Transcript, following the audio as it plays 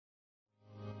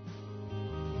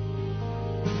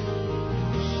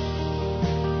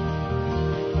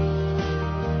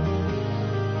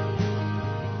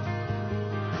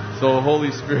So, Holy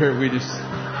Spirit, we just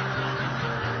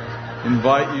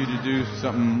invite you to do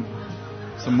some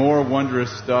more wondrous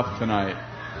stuff tonight.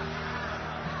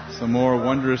 Some more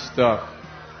wondrous stuff.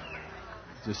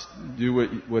 Just do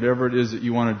whatever it is that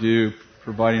you want to do,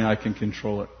 providing I can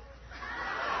control it.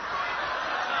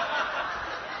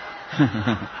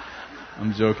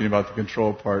 I'm joking about the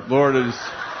control part. Lord, I just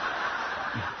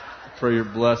pray your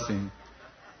blessing.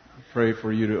 I pray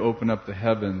for you to open up the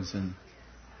heavens and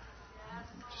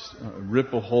just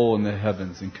rip a hole in the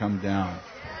heavens and come down.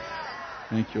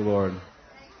 Thank you, Lord.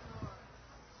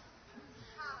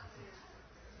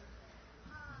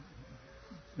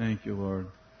 Thank you, Lord.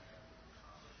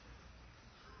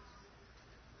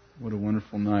 What a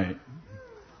wonderful night.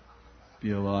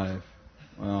 Be alive.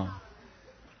 Wow.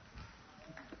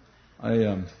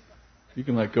 You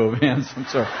can let go of hands. I'm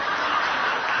sorry.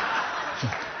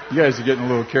 You guys are getting a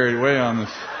little carried away on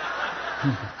this.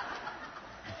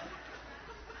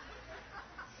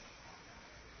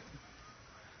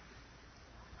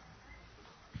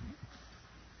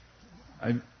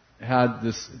 I've had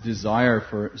this desire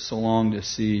for so long to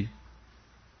see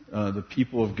the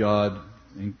people of God,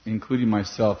 including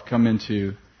myself, come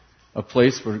into a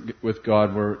place with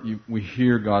God where we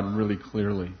hear God really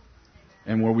clearly,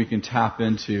 and where we can tap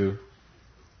into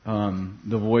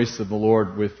the voice of the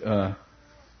Lord with,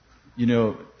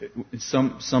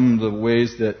 some of the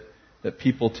ways that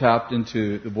people tapped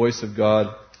into the voice of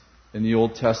God in the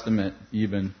Old Testament,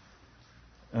 even.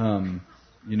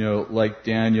 Like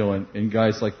Daniel and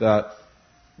guys like that,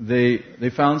 they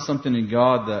found something in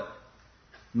God that,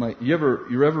 you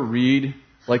ever read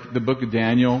like the book of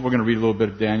Daniel? We're going to read a little bit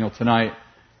of Daniel tonight,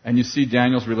 and you see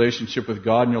Daniel's relationship with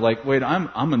God, and you're like, wait,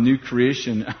 I'm a new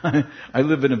creation. I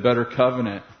live in a better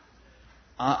covenant.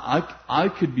 I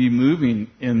could be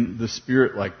moving in the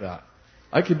Spirit like that.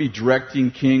 I could be directing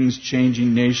kings,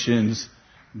 changing nations,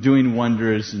 doing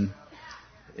wonders, and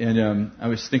I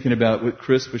was thinking about what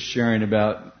Chris was sharing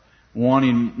about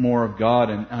wanting more of God,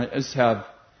 and I just have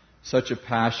such a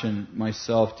passion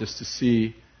myself just to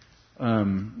see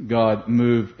God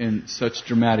move in such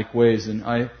dramatic ways. And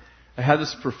I had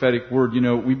this prophetic word.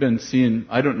 We've been seeing,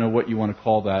 I don't know what you want to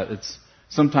call that.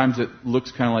 Sometimes it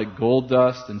looks kind of like gold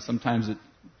dust, and sometimes it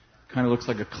kind of looks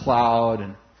like a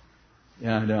cloud,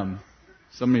 and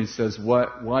somebody says,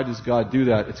 why does God do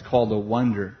that? It's called a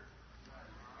wonder.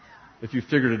 If you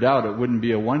figured it out, it wouldn't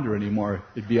be a wonder anymore.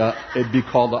 It'd be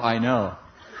called a I know.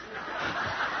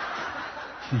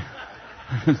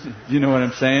 Do you know what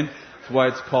I'm saying? That's why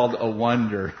it's called a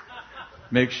wonder.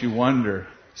 Makes you wonder.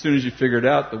 As soon as you figure it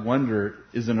out, the wonder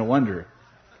isn't a wonder.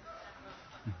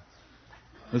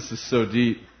 This is so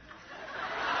deep.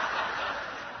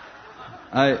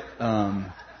 I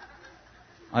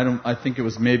think it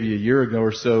was maybe a year ago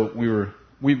or so.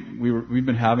 We've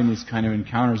been having these kind of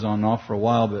encounters on and off for a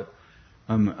while, but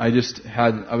I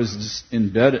was just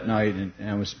in bed at night and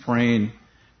I was praying.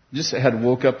 Just had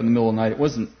woke up in the middle of the night. It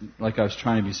wasn't like I was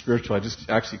trying to be spiritual. I just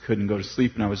actually couldn't go to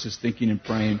sleep, and I was just thinking and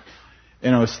praying.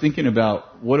 And I was thinking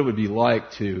about what it would be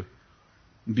like to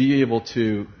be able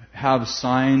to have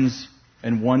signs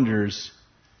and wonders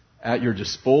at your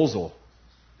disposal.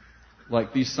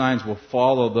 Like these signs will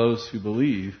follow those who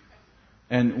believe.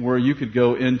 And where you could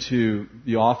go into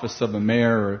the office of a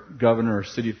mayor or governor or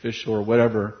city official or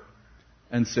whatever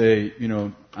and say,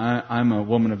 I'm a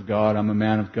woman of God, I'm a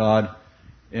man of God,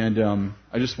 and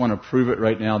I just want to prove it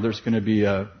right now. There's going to be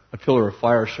a pillar of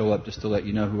fire show up just to let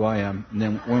you know who I am. And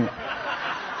then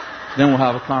we'll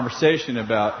have a conversation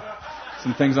about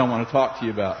some things I want to talk to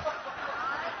you about.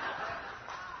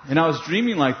 And I was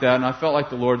dreaming like that, and I felt like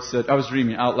the Lord said, I was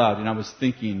dreaming out loud, and I was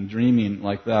dreaming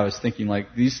like that. I was thinking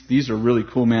like, these are really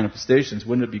cool manifestations.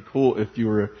 Wouldn't it be cool if you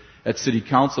were at city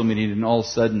council meeting and all of a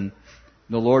sudden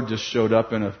the Lord just showed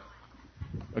up in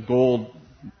a gold,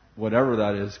 whatever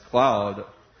that is, cloud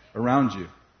around you.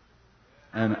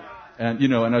 And I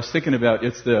was thinking about,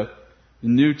 it's the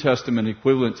New Testament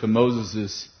equivalent to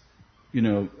Moses'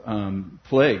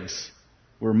 plagues,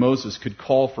 where Moses could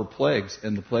call for plagues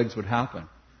and the plagues would happen.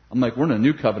 I'm like, we're in a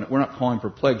new covenant. We're not calling for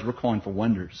plagues. We're calling for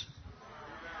wonders.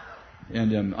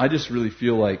 And I just really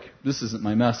feel like, this isn't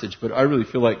my message, but I really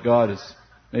feel like God is,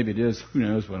 maybe it is, who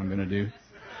knows what I'm going to do.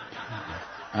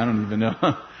 I don't even know.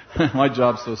 My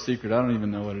job's so secret, I don't even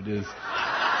know what it is.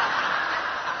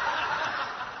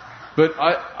 But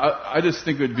I just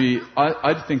think it would be,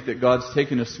 I think that God's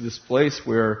taken us to this place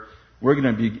where we're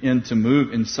going to begin to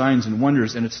move in signs and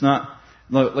wonders. And it's not,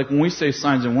 like when we say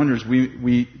signs and wonders,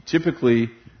 we typically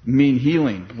mean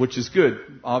healing, which is good.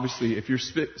 Obviously, if you're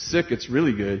sick, it's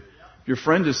really good. If your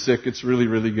friend is sick, it's really,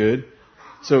 really good.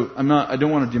 So I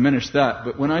don't want to diminish that.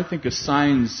 But when I think of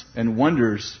signs and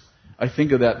wonders, I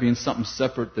think of that being something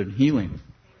separate than healing.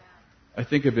 I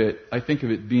think of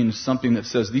it being something that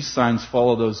says these signs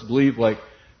follow those who believe. Like,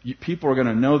 people are going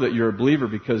to know that you're a believer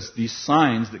because these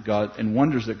signs that God and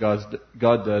wonders that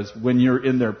God does when you're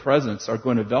in their presence are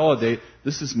going to validate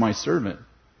this is my servant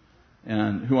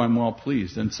and who I'm well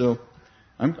pleased. And so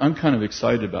I'm kind of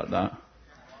excited about that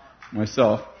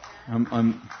myself.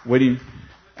 I'm waiting.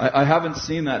 I haven't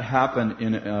seen that happen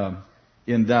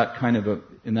in that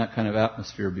kind of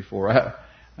atmosphere before.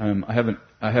 I haven't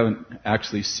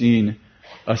actually seen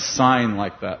a sign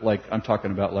like that. Like, I'm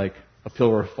talking about like a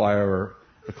pillar of fire or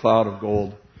a cloud of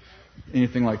gold,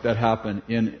 anything like that happen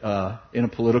in a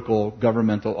political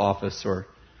governmental office or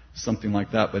something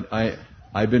like that. But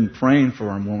I've been praying for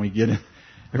him when we get in.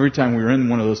 Every time we were in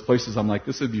one of those places, I'm like,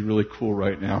 this would be really cool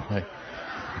right now.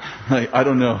 I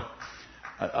don't know.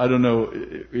 I don't know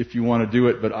if you want to do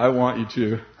it, but I want you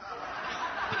to.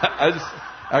 I just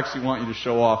actually want you to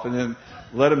show off and then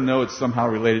let them know it's somehow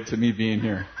related to me being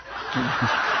here.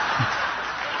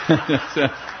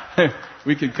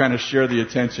 We could kind of share the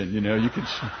attention, you know. You could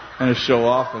kind of show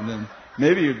off, and then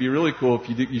maybe it would be really cool if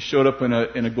you showed up in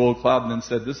a gold cloud and then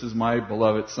said, "This is my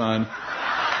beloved son."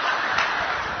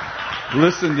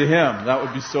 Listen to him. That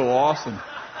would be so awesome,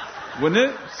 wouldn't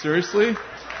it? Seriously,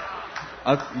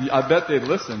 I bet they'd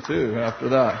listen too after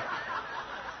that.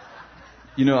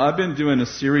 You know, I've been doing a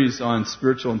series on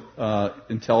spiritual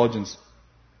intelligence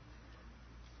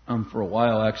for a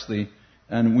while, actually.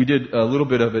 And we did a little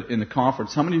bit of it in the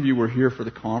conference. How many of you were here for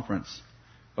the conference?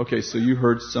 Okay, so you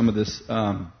heard some of this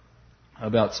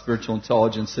about spiritual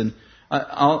intelligence. And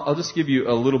I'll just give you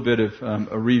a little bit of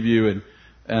a review,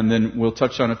 and then we'll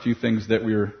touch on a few things that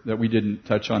we didn't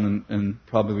touch on and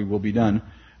probably will be done.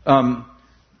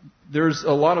 There's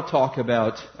a lot of talk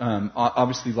about,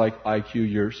 obviously, like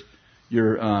IQ,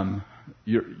 your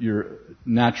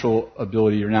natural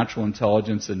ability, your natural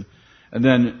intelligence, and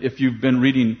then if you've been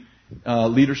reading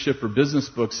leadership or business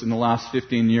books in the last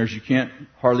 15 years, you can't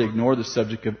hardly ignore the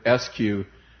subject of SQ,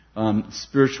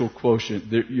 spiritual quotient.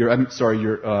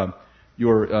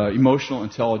 Your emotional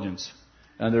intelligence.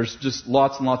 And there's just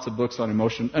lots and lots of books on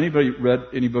emotion. Anybody read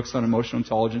any books on emotional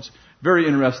intelligence? Very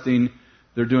interesting.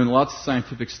 They're doing lots of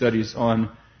scientific studies on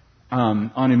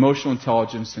emotional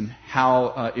intelligence and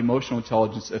how emotional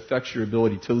intelligence affects your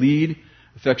ability to lead,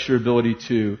 affects your ability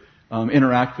to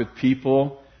interact with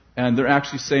people. And they're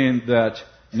actually saying that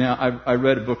now, I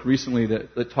read a book recently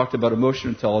that talked about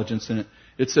emotional intelligence, and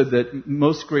it said that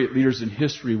most great leaders in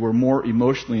history were more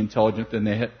emotionally intelligent than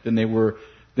they had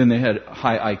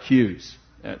high IQs.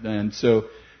 And so,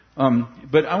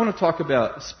 but I want to talk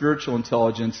about spiritual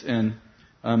intelligence, and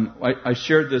I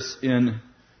shared this in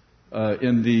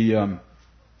the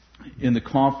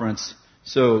conference.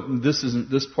 So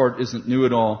this part isn't new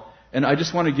at all. And I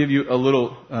just want to give you a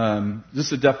little. This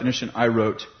is a definition I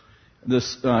wrote.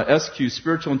 This SQ,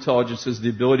 spiritual intelligence, is the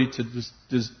ability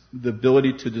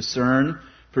to discern,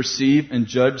 perceive, and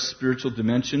judge spiritual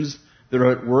dimensions that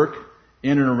are at work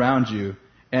in and around you,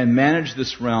 and manage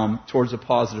this realm towards a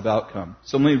positive outcome.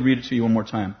 So let me read it to you one more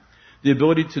time. The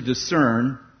ability to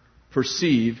discern,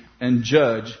 perceive, and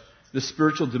judge the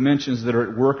spiritual dimensions that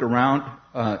are at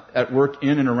work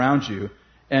in and around you,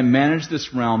 and manage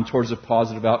this realm towards a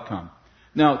positive outcome.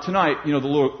 Now, tonight, you know,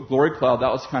 the glory cloud,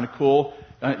 that was kind of cool.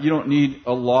 You don't need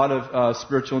a lot of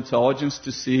spiritual intelligence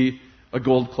to see a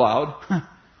gold cloud,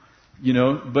 you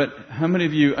know. But how many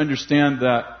of you understand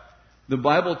that the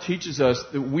Bible teaches us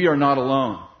that we are not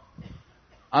alone?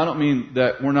 I don't mean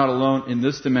that we're not alone in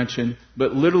this dimension,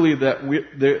 but literally that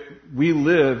we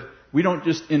live. We don't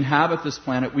just inhabit this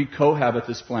planet; we cohabit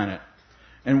this planet,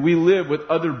 and we live with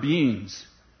other beings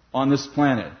on this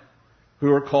planet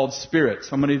who are called spirits.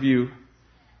 How many of you?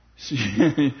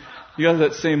 You got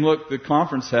that same look the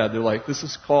conference had. They're like, this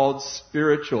is called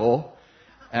spiritual.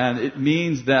 And it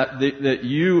means that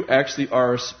you actually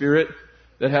are a spirit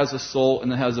that has a soul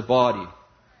and that has a body.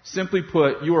 Simply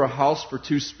put, you are a house for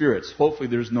two spirits. Hopefully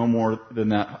there's no more than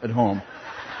that at home.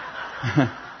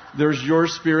 There's your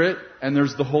spirit and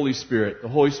there's the Holy Spirit. The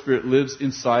Holy Spirit lives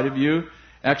inside of you.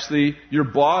 Actually, your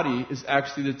body is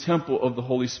actually the temple of the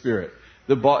Holy Spirit.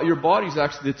 Your body is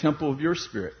actually the temple of your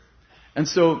spirit. And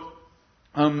so,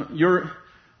 Paul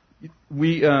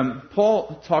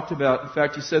talked about, in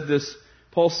fact, he said this,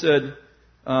 Paul said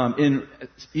in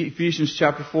Ephesians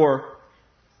chapter 4,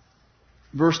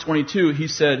 verse 22, he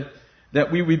said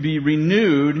that we would be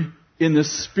renewed in the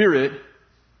spirit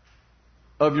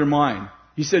of your mind.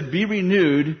 He said, be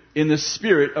renewed in the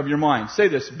spirit of your mind. Say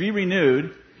this, be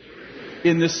renewed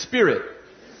in the spirit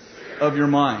of your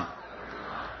mind.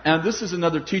 And this is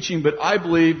another teaching, but I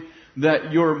believe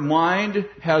that your mind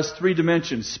has three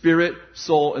dimensions: spirit,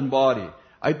 soul, and body.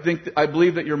 I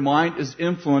believe that your mind is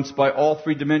influenced by all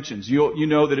three dimensions. You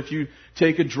know that if you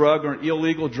take a drug or an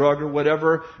illegal drug or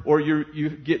whatever, or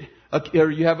you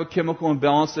have a chemical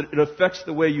imbalance, that it affects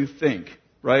the way you think,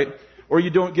 right? Or you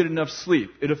don't get enough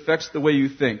sleep. It affects the way you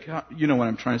think. You know what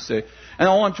I'm trying to say. And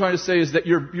all I'm trying to say is that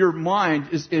your mind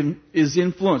is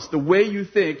influenced. The way you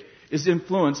think is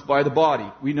influenced by the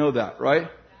body. We know that, right?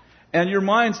 And your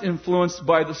mind's influenced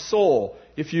by the soul.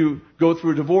 If you go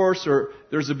through a divorce or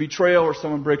there's a betrayal or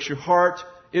someone breaks your heart,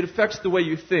 it affects the way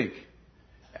you think.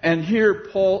 And here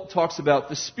Paul talks about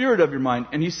the spirit of your mind.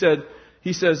 And he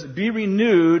says, be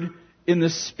renewed in the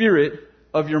spirit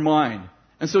of your mind.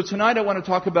 And so tonight I want to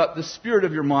talk about the spirit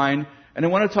of your mind. And I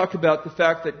want to talk about the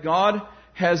fact that God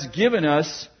has given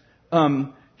us,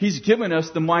 He's given us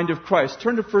the mind of Christ.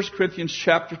 Turn to 1 Corinthians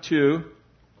chapter 2.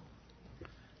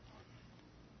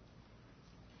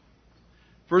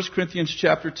 1 Corinthians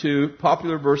chapter 2,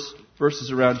 popular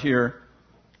verses around here.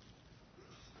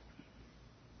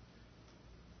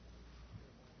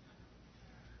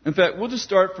 In fact, we'll just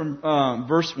start from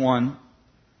verse 1.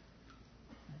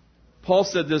 Paul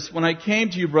said this, when I came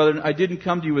to you, brethren, I didn't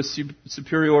come to you with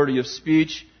superiority of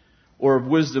speech or of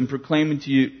wisdom, proclaiming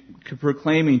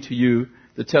to you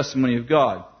the testimony of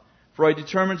God. For I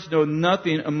determined to know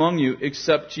nothing among you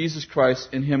except Jesus Christ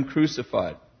and Him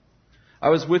crucified. I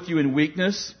was with you in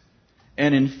weakness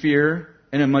and in fear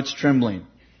and in much trembling.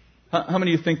 How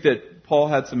many of you think that Paul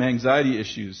had some anxiety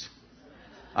issues?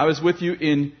 I was with you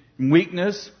in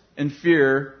weakness and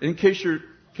fear. In case you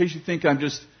think I'm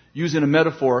just using a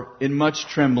metaphor, in much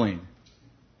trembling.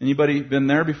 Anybody been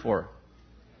there before?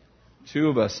 Two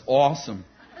of us. Awesome.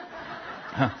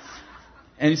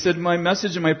 And he said, my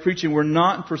message and my preaching were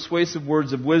not in persuasive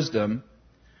words of wisdom,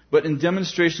 but in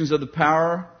demonstrations of the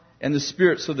power and the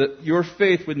Spirit, so that your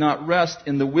faith would not rest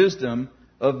in the wisdom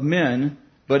of men,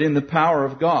 but in the power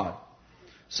of God.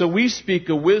 So we do speak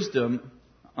wisdom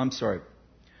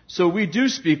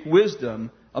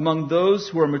among those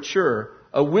who are mature,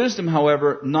 a wisdom,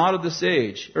 however, not of this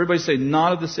age. Everybody say,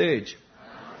 not of this age.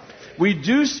 We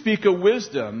do speak a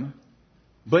wisdom,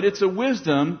 but it's a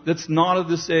wisdom that's not of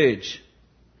this age,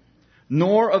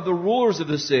 nor of the rulers of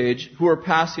this age who are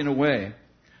passing away.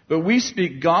 But we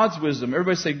speak God's wisdom.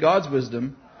 Everybody say God's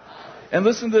wisdom. And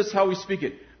listen to this, how we speak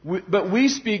it. But we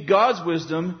speak God's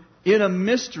wisdom in a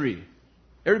mystery.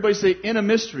 Everybody say, in a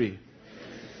mystery.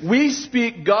 We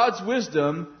speak God's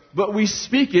wisdom, but we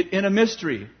speak it in a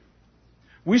mystery.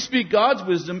 We speak God's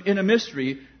wisdom in a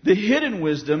mystery, the hidden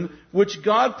wisdom which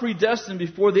God predestined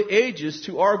before the ages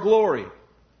to our glory.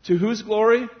 To whose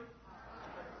glory?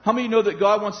 How many of you know that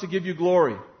God wants to give you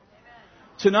glory?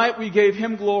 Tonight we gave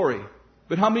Him glory.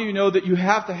 But how many of you know that you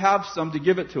have to have some to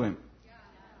give it to Him?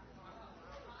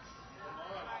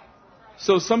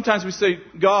 So sometimes we say,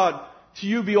 God, to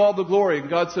you be all the glory. And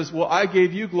God says, well, I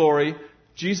gave you glory.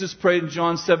 Jesus prayed in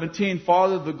John 17,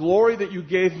 Father, the glory you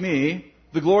gave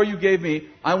me,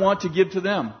 I want to give to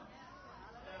them.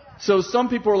 So some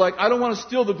people are like, I don't want to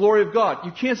steal the glory of God.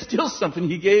 You can't steal something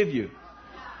He gave you.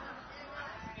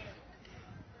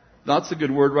 That's a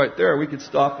good word right there. We could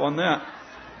stop on that.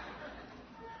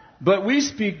 But we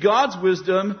speak God's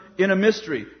wisdom in a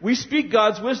mystery. We speak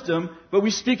God's wisdom, but we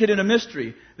speak it in a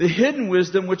mystery. The hidden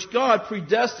wisdom which God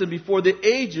predestined before the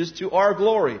ages to our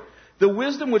glory. The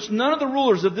wisdom which none of the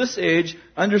rulers of this age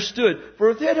understood.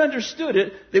 For if they had understood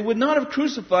it, they would not have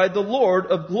crucified the Lord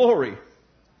of glory.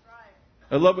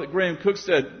 I love what Graham Cook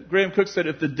said. Graham Cook said,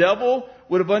 if the devil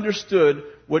would have understood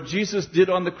what Jesus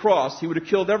did on the cross, he would have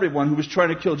killed everyone who was trying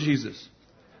to kill Jesus.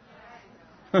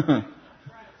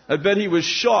 I bet he was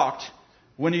shocked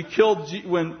when he killed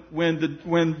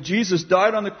when Jesus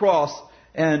died on the cross,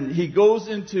 and he goes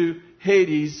into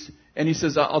Hades and he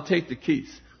says, "I'll take the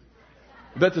keys."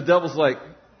 I bet the devil's like,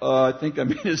 "I think I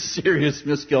made a serious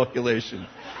miscalculation.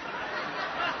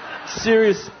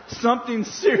 Something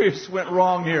serious went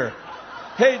wrong here.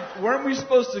 Hey, weren't we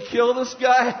supposed to kill this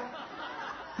guy?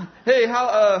 Hey,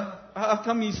 how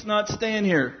come he's not staying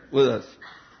here with us?"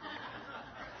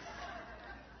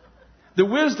 The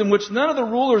wisdom which none of the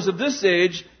rulers of this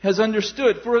age has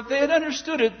understood. For if they had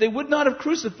understood it, they would not have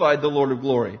crucified the Lord of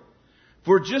glory.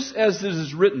 For just as it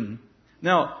is written.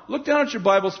 Now, look down at your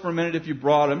Bibles for a minute if you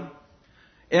brought them.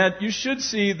 And you should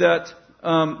see that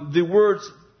the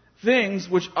words, things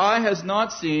which eye has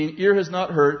not seen, ear has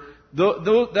not heard,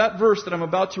 that verse that I'm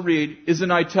about to read is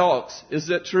in italics. Is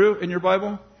that true in your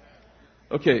Bible?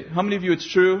 Okay, how many of you it's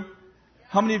true?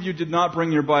 How many of you did not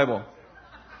bring your Bible?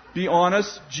 Be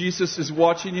honest, Jesus is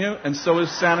watching you, and so is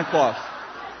Santa Claus.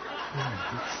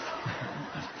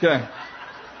 Okay.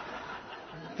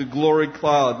 The glory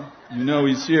cloud. You know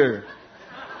He's here.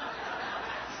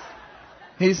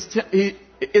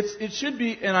 It should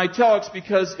be in italics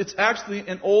because it's actually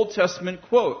an Old Testament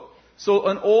quote. So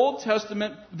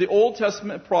the Old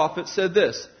Testament prophet said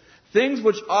this: things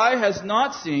which eye has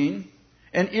not seen,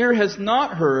 and ear has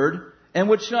not heard, and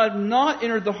which have not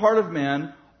entered the heart of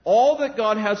man, all that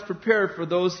God has prepared for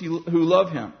those who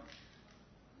love Him.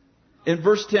 In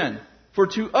verse 10, for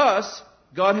to us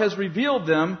God has revealed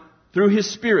them through His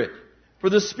Spirit. For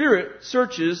the Spirit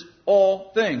searches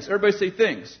all things. Everybody say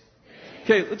things.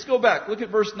 Okay, let's go back. Look at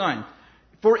verse 9.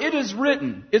 For it is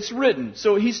written. It's written.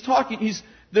 So he's talking.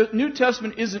 The New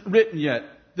Testament isn't written yet.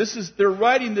 They're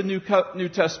writing the New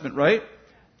Testament, right?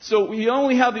 So we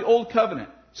only have the Old Covenant.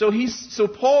 So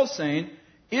Paul's saying,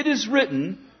 it is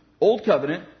written, Old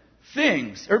Covenant,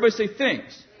 things. Everybody say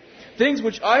things. Things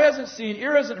which eye hasn't seen,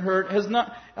 ear hasn't heard,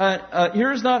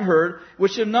 ear has not heard,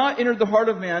 which have not entered the heart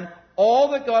of man,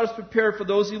 all that God has prepared for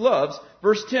those He loves.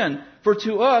 Verse 10, for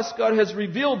to us God has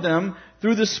revealed them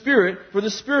through the Spirit, for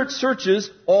the Spirit searches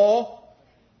all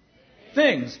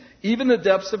things, even the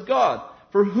depths of God.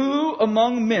 For who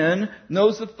among men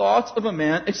knows the thoughts of a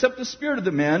man except the spirit of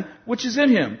the man which is in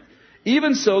him?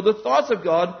 Even so, the thoughts of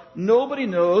God nobody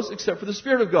knows except for the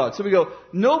Spirit of God. So we go,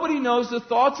 nobody knows the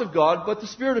thoughts of God but the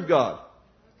Spirit of God.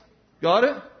 Got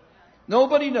it?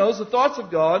 Nobody knows the thoughts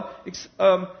of God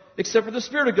except for the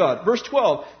Spirit of God. Verse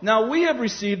 12. Now we have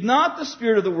received not the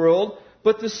spirit of the world,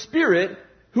 but the Spirit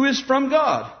who is from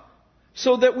God,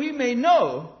 so that we may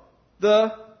know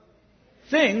the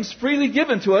things freely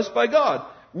given to us by God.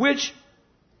 Which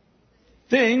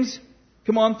things,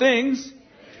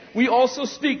 we also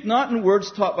speak, not in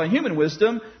words taught by human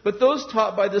wisdom, but those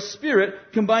taught by the Spirit,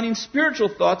 combining spiritual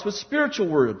thoughts with spiritual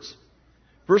words.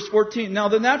 Verse 14, now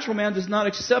the natural man does not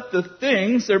accept the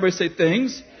things, everybody say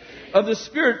things, of the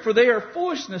Spirit, for they are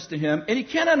foolishness to him, and he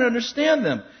cannot understand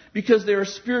them, because they are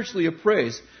spiritually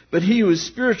appraised. But he who is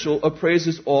spiritual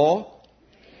appraises all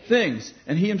things,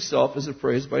 and he himself is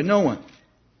appraised by no one.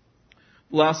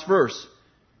 Last verse.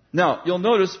 Now, you'll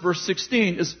notice verse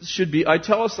 16 should be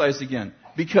italicized again,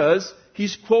 because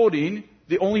he's quoting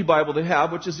the only Bible they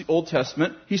have, which is the Old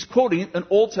Testament. He's quoting an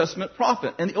Old Testament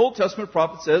prophet. And the Old Testament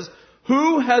prophet says,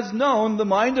 who has known the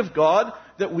mind of God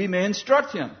that we may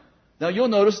instruct him? Now, you'll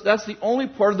notice that's the only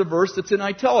part of the verse that's in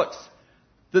italics.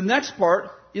 The next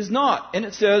part is not. And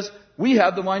it says, we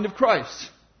have the mind of Christ.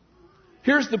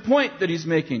 Here's the point that he's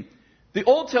making. The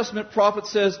Old Testament prophet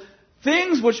says,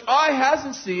 things which eye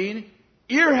hasn't seen,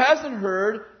 ear hasn't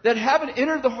heard, that haven't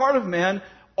entered the heart of man,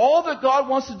 all that God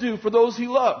wants to do for those He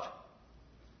loved.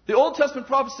 The Old Testament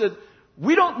prophet said,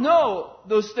 we don't know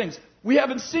those things. We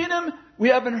haven't seen them, we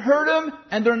haven't heard them,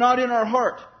 and they're not in our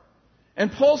heart.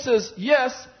 And Paul says,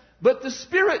 yes, but the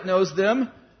Spirit knows them,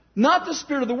 not the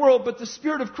spirit of the world, but the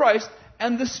Spirit of Christ,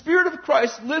 and the Spirit of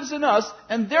Christ lives in us,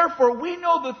 and therefore we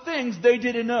know the things they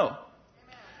didn't know.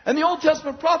 And the Old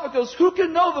Testament prophet goes, who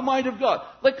can know the mind of God?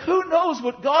 Like, who knows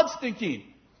what God's thinking?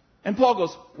 And Paul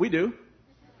goes, we do.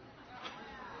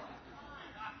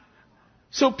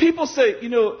 So people say,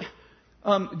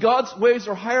 God's ways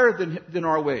are higher than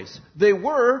our ways. They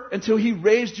were until He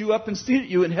raised you up and seated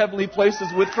you in heavenly places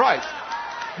with Christ.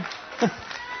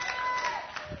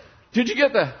 Did you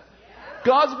get that?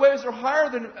 God's ways are higher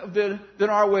than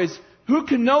our ways. Who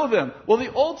can know them? Well,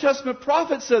 the Old Testament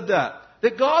prophet said that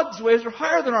God's ways are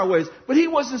higher than our ways. But he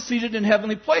wasn't seated in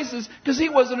heavenly places because he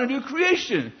wasn't a new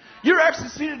creation. You're actually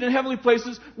seated in heavenly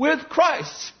places with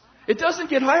Christ. It doesn't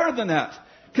get higher than that.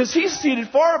 Because he's seated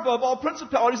far above all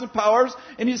principalities and powers,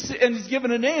 and he's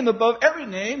given a name above every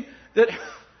name that,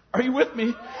 are you with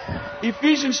me?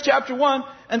 Ephesians chapter 1,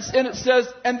 and it says,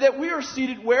 and that we are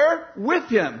seated where? With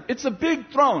him. It's a big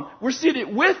throne. We're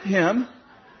seated with him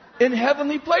in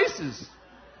heavenly places.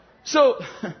 So,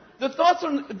 the thoughts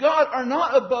of God are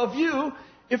not above you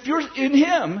if you're in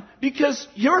him, because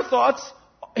your thoughts,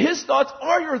 his thoughts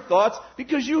are your thoughts,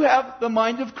 because you have the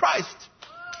mind of Christ.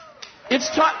 It's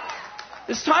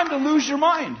time to lose your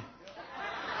mind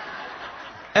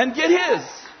and get his.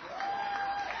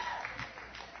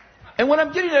 And what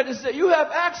I'm getting at is that you have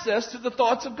access to the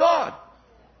thoughts of God.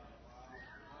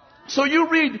 So you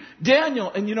read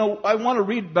Daniel, and I want to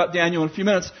read about Daniel in a few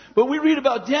minutes, but we read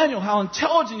about Daniel, how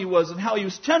intelligent he was and how he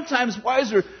was 10 times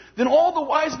wiser than all the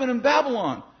wise men in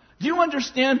Babylon. Do you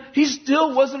understand? He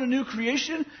still wasn't a new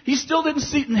creation. He still wasn't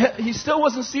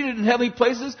seated in heavenly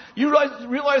places. You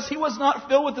realize he was not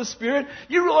filled with the Spirit.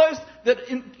 You realize that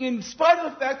in spite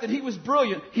of the fact that he was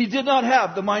brilliant, he did not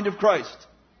have the mind of Christ.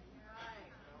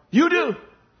 You do.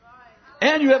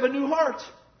 And you have a new heart.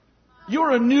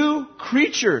 You're a new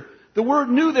creature. The word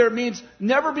new there means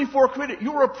never before created.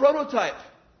 You're a prototype.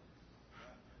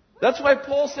 That's why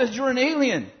Paul says you're an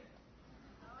alien.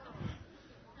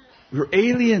 We're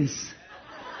aliens.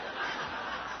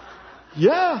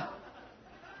 Yeah.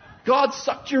 God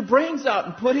sucked your brains out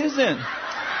and put His in.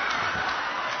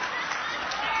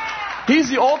 He's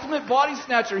the ultimate body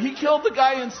snatcher. He killed the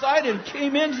guy inside and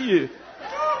came into you.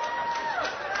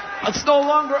 It's no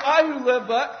longer I who live,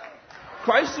 but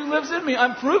Christ who lives in me.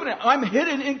 I'm proving it. I'm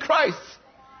hidden in Christ.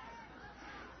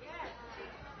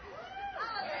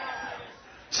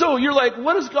 So you're like,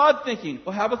 what is God thinking?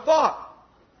 Well, have a thought.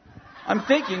 I'm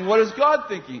thinking, what is God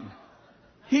thinking?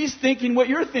 He's thinking what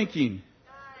you're thinking.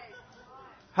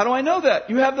 How do I know that?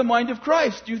 You have the mind of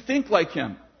Christ. You think like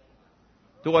Him.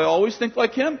 Do I always think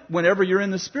like Him? Whenever you're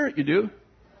in the Spirit, you do.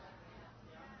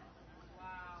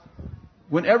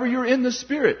 Whenever you're in the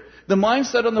Spirit. The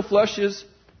mindset on the flesh is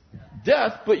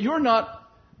death, but you're not.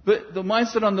 But the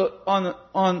mindset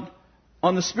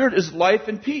on the Spirit is life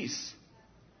and peace.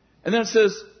 And then it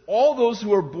says, all those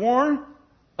who are born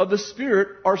of the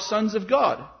Spirit are sons of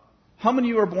God. How many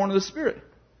of you are born of the Spirit?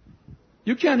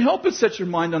 You can't help but set your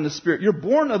mind on the Spirit. You're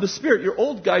born of the Spirit. Your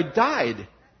old guy died.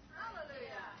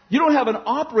 You don't have an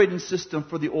operating system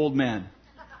for the old man.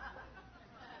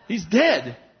 He's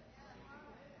dead.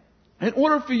 In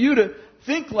order for you to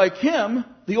think like him,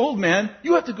 the old man,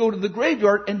 you have to go to the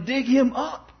graveyard and dig him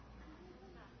up.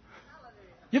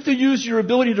 You have to use your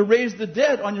ability to raise the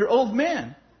dead on your old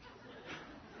man.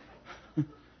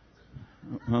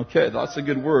 Okay, that's a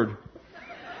good word.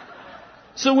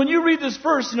 So when you read this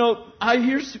verse, I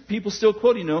hear people still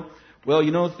quoting,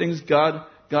 things God,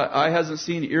 eye hasn't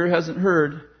seen, ear hasn't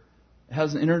heard,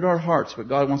 hasn't entered our hearts what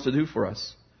God wants to do for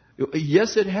us.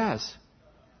 Yes, it has.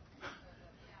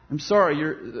 I'm sorry,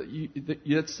 you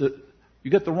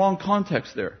get the wrong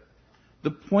context there.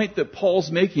 The point that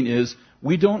Paul's making is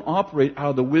we don't operate out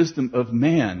of the wisdom of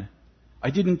man.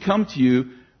 I didn't come to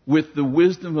you with the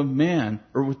wisdom of man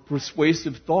or with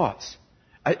persuasive thoughts.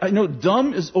 I know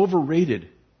dumb is overrated.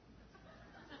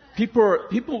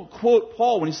 People quote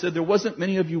Paul when he said there wasn't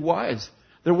many of you wise.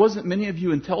 There wasn't many of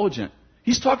you intelligent.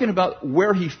 He's talking about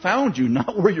where he found you,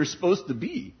 not where you're supposed to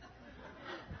be.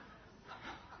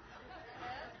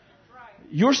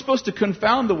 You're supposed to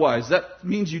confound the wise. That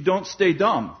means you don't stay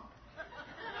dumb.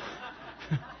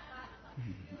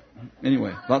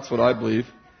 Anyway, that's what I believe.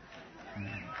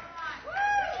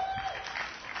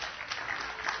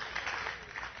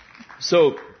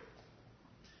 So,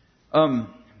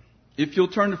 if you'll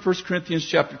turn to 1 Corinthians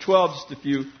chapter 12, just a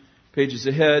few pages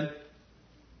ahead,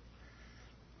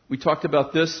 we talked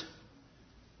about this.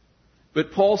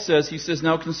 But Paul says,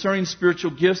 now concerning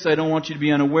spiritual gifts, I don't want you to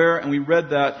be unaware, and we read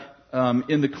that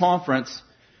in the conference.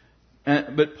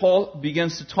 But Paul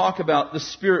begins to talk about the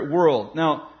spirit world.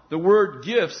 Now, the word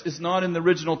gifts is not in the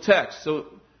original text. So,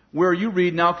 where you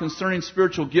read, now concerning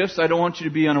spiritual gifts, I don't want you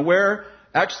to be unaware.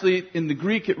 Actually, in the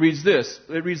Greek, it reads this.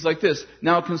 It reads like this.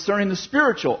 Now, concerning the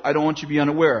spiritual, I don't want you to be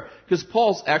unaware. Because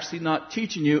Paul's actually not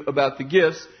teaching you about the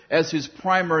gifts as his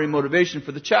primary motivation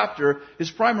for the chapter. His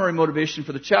primary motivation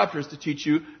for the chapter is to teach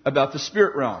you about the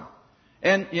spirit realm.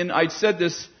 And I'd said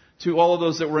this to all of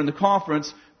those that were in the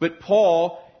conference, but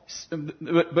Paul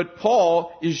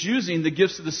is using the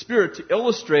gifts of the Spirit to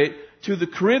illustrate to the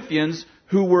Corinthians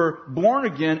who were born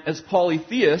again as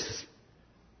polytheists.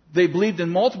 They believed in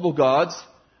multiple gods,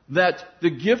 that the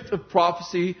gift of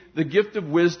prophecy, the gift of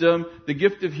wisdom, the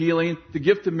gift of healing, the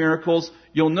gift of miracles,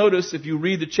 you'll notice if you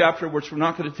read the chapter, which we're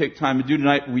not going to take time to do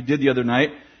tonight, but we did the other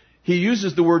night, he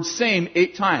uses the word same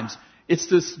 8 times. It's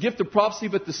this gift of prophecy,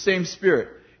 but the same Spirit.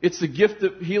 It's the gift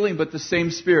of healing, but the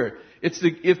same Spirit. It's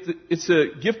a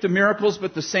gift of miracles,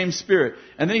 but the same Spirit.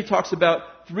 And then he talks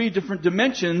about 3 different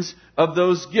dimensions of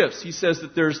those gifts. He says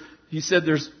that there's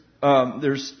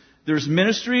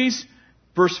ministries.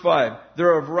 Verse 5.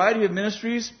 There are a variety of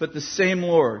ministries, but the same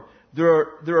Lord.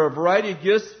 There are a variety of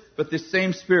gifts, but the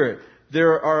same Spirit.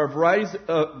 There are a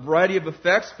variety of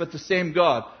effects, but the same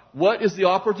God. What is the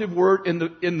operative word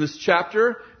in this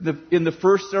chapter? In the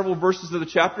first several verses of the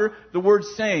chapter? The word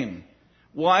same.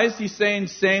 Why is he saying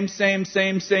same?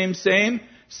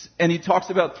 And he talks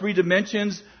about 3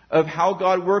 dimensions of how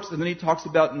God works, and then he talks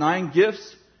about 9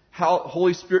 gifts, how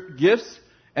Holy Spirit gifts.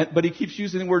 But he keeps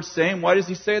using the word same. Why does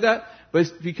he say that? But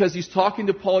it's because he's talking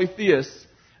to polytheists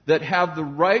that have the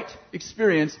right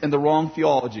experience and the wrong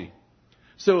theology.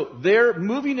 So they're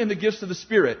moving in the gifts of the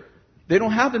Spirit. They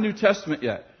don't have the New Testament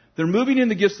yet. They're moving in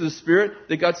the gifts of the Spirit.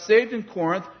 They got saved in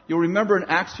Corinth. You'll remember in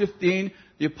Acts 15,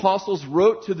 the apostles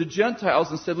wrote to the Gentiles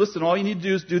and said, listen, all you need to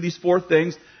do is do these 4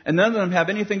 things, and none of them have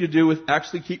anything to do with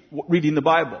actually keep reading the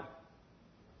Bible.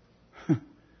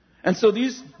 And so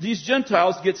these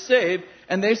Gentiles get saved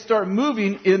and they start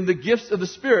moving in the gifts of the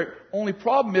Spirit. Only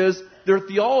problem is their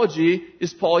theology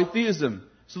is polytheism.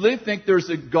 So they think there's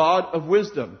a God of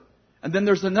wisdom. And then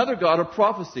there's another God of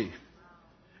prophecy.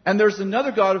 And there's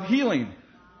another God of healing.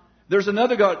 There's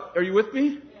another God. Are you with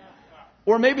me?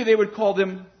 Or maybe they would call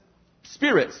them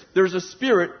spirits. There's a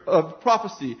spirit of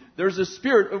prophecy. There's a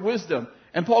spirit of wisdom.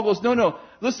 And Paul goes, no.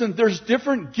 Listen, there's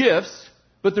different gifts,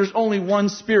 but there's only one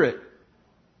Spirit.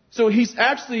 So he's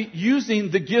actually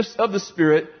using the gifts of the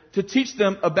Spirit to teach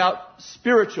them about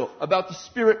the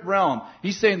spirit realm.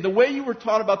 He's saying the way you were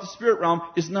taught about the spirit realm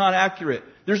is not accurate.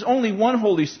 There's only one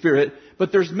Holy Spirit,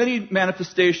 but there's many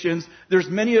manifestations, there's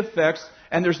many effects,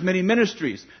 and there's many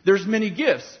ministries. There's many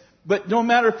gifts. But no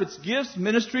matter if it's gifts,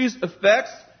 ministries,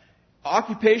 effects,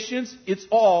 occupations, it's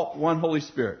all one Holy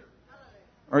Spirit.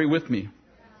 Are you with me?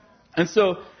 And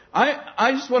so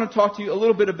I just want to talk to you a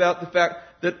little bit about the fact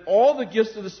that all the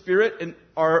gifts of the Spirit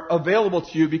are available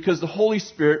to you because the Holy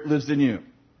Spirit lives in you.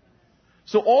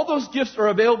 So all those gifts are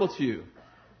available to you.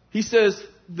 He says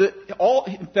that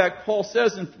in fact, Paul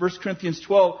says in 1 Corinthians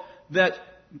 12 that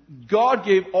God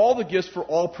gave all the gifts for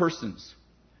all persons.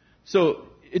 So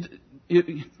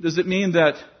does it mean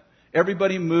that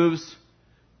everybody moves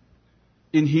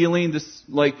in healing?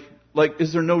 Like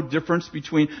is there no difference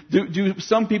between, do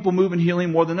some people move in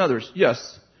healing more than others?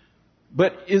 Yes.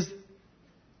 But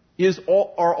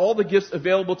are all the gifts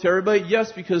available to everybody?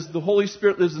 Yes, because the Holy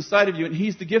Spirit lives inside of you and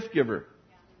He's the gift giver.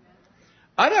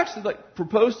 I'd actually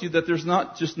propose to you that there's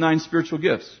not just 9 spiritual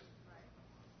gifts.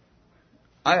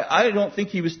 I don't think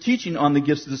He was teaching on the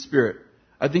gifts of the Spirit.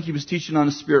 I think He was teaching on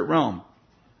the spirit realm.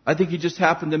 I think He just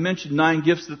happened to mention 9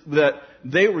 gifts that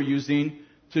they were using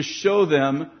to show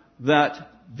them that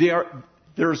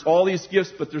there's all these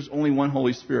gifts, but there's only one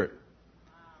Holy Spirit.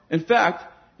 In fact,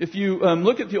 if you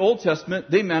look at the Old Testament,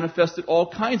 they manifested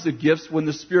all kinds of gifts when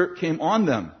the Spirit came on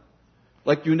them.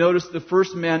 Like you notice the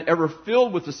first man ever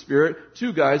filled with the Spirit,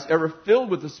 2 guys ever filled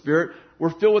with the Spirit,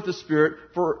 were filled with the Spirit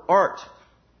for art.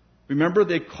 Remember,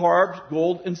 they carved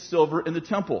gold and silver in the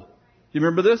temple. Do you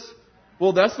remember this?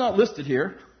 Well, that's not listed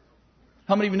here.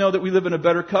 How many of you know that we live in a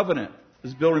better covenant?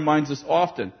 As Bill reminds us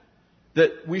often,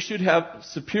 that we should have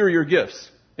superior gifts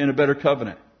in a better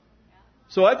covenant.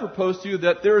 So I propose to you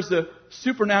that there is a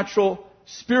supernatural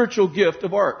spiritual gift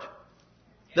of art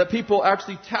that people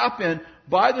actually tap in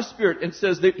by the Spirit. And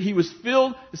says that he was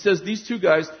filled, it says these 2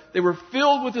 guys, they were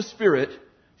filled with the Spirit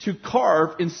to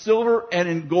carve in silver and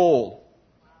in gold.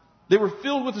 They were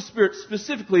filled with the Spirit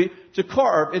specifically to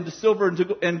carve into silver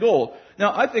and gold.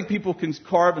 Now, I think people can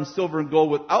carve in silver and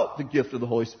gold without the gift of the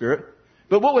Holy Spirit.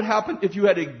 But what would happen if you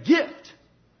had a gift?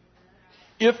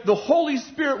 If the Holy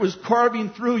Spirit was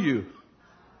carving through you?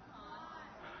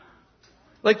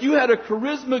 Like you had a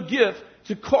charisma gift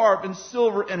to carve in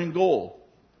silver and in gold.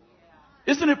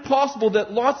 Isn't it possible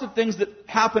that lots of things that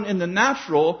happen in the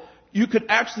natural, you could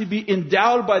actually be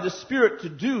endowed by the Spirit to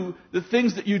do the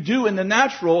things that you do in the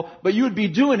natural, but you would be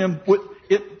doing them with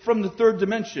it from the 3rd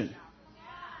dimension?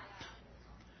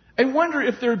 I wonder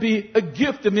if there would be a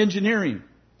gift of engineering.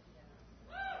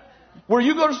 Where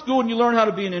you go to school and you learn how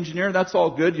to be an engineer, that's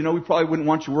all good. You know, we probably wouldn't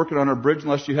want you working on our bridge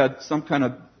unless you had some kind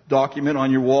of document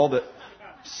on your wall that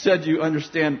said you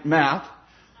understand math.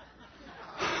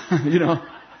 You know.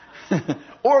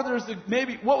 Or there's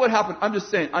maybe, what would happen? I'm just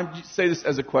saying this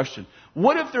as a question.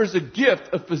 What if there's a gift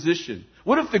of physician?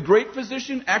 What if the great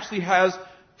physician actually has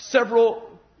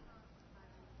several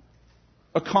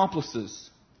accomplices?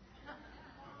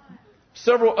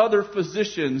 Several other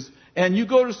physicians, and you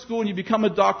go to school and you become a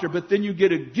doctor, but then you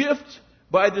get a gift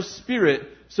by the Spirit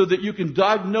so that you can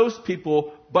diagnose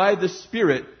people by the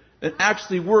Spirit that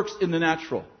actually works in the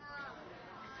natural.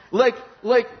 Like,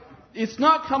 it's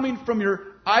not coming from your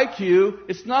IQ,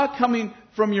 it's not coming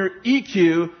from your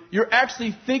EQ, you're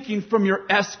actually thinking from your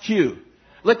SQ.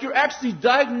 Like you're actually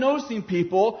diagnosing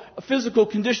people, a physical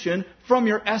condition, from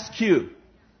your SQ.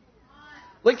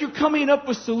 Like you're coming up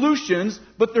with solutions,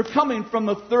 but they're coming from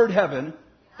the 3rd heaven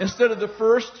instead of the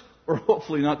 1st, or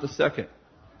hopefully not the 2nd.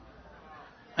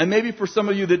 And maybe for some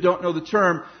of you that don't know the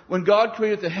term, when God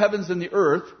created the heavens and the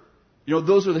earth, you know,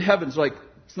 those are the heavens. Like,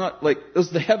 it's not like, those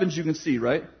are the heavens you can see,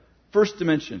 right? 1st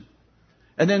dimension.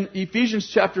 And then Ephesians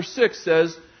chapter 6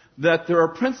 says that there are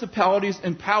principalities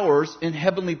and powers in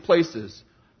heavenly places.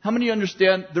 How many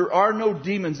understand there are no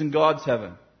demons in God's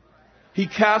heaven? He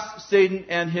cast Satan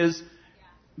and his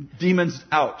demons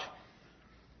out.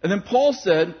 And then Paul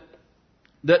said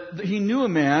that he knew a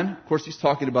man, of course he's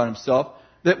talking about himself,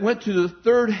 that went to the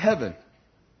 3rd heaven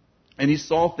and he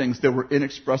saw things that were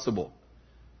inexpressible.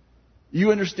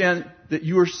 You understand that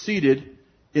you are seated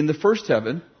in the 1st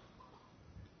heaven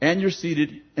and you're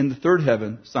seated in the third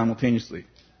heaven simultaneously.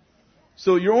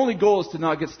 So your only goal is to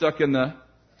not get stuck in the...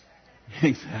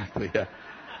 Exactly, yeah.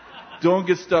 Don't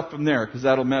get stuff from there, because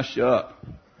that'll mess you up.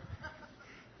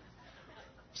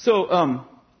 So,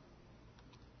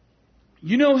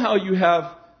 you know how you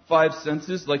have 5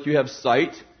 senses? Like you have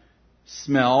sight,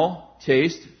 smell,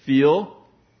 taste, feel,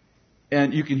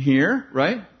 and you can hear,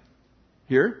 right?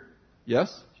 Hear?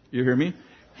 Yes? You hear me?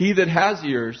 He that has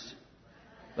ears,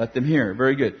 let them hear.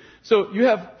 Very good. So you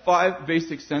have 5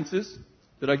 basic senses.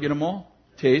 Did I get them all?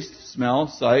 Taste, smell,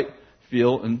 sight,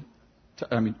 feel, and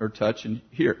touch and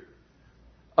hear.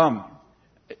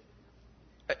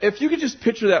 If you could just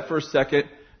picture that for a second,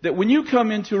 that when you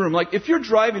come into a room, like if you're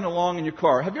driving along in your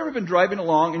car, have you ever been driving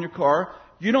along in your car,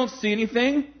 you don't see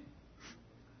anything,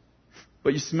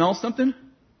 but you smell something?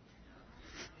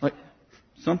 Like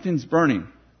something's burning,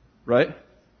 right?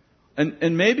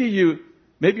 And maybe you're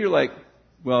like,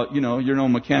 well, you're no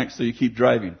mechanic, so you keep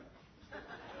driving.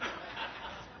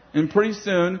 And pretty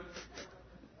soon,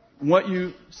 what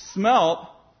you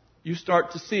smell, you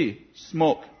start to see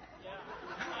smoke.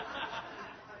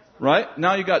 Right?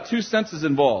 Now you got 2 senses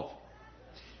involved.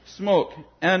 Smoke.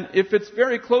 And if it's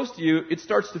very close to you, it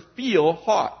starts to feel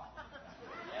hot.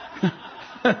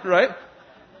 Right?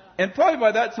 And probably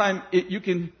by that time, you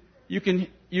can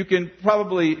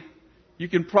probably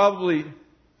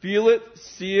feel it,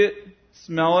 see it,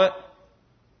 smell it,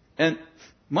 and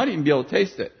might even be able to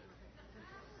taste it.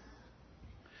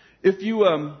 If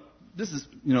you, this is,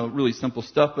 really simple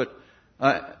stuff, but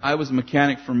I was a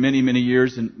mechanic for many, many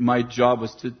years, and my job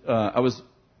was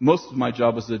most of my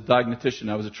job was a diagnostician.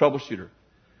 I was a troubleshooter.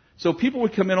 So people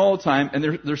would come in all the time,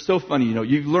 and they're so funny,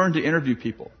 you learn to interview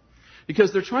people.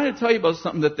 Because they're trying to tell you about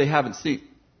something that they haven't seen.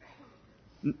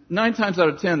 9 times out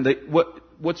of 10,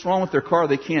 what's wrong with their car,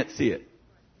 they can't see it.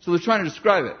 So they're trying to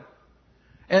describe it.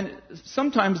 And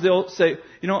sometimes they'll say,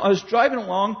 I was driving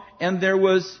along, and there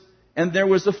was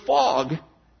a fog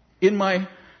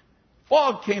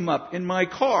came up in my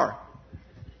car.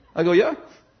 I go, yeah?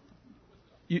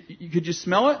 Could you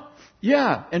smell it?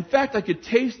 Yeah. In fact, I could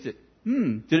taste it.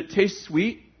 Did it taste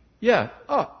sweet? Yeah.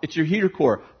 Oh, it's your heater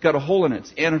core. Got a hole in it.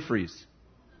 It's antifreeze.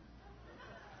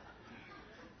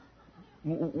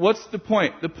 What's the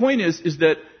point? The point is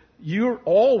that you're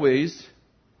always,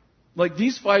 like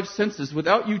these 5 senses,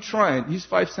 without you trying, these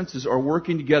 5 senses are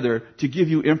working together to give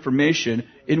you information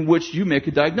in which you make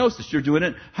a diagnosis. You're doing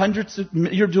it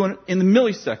you're doing it in the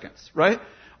milliseconds, right?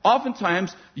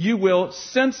 Oftentimes, you will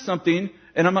sense something,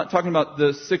 and I'm not talking about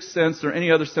the 6th sense or any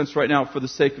other sense right now for the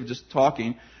sake of just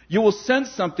talking. You will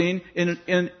sense something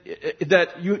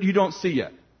that you don't see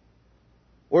yet.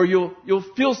 Or you'll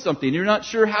feel something. You're not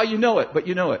sure how you know it, but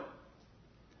you know it.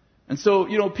 And so,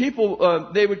 people,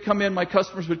 they would come in, my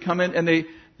customers would come in, and they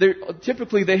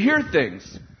typically hear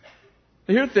things.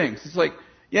 They hear things. It's like,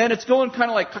 yeah, and it's going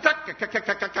kind of like,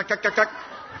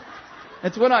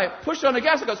 it's when I push on the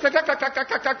gas, it goes,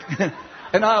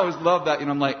 and I always love that.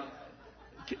 I'm like,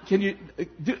 can you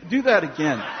do that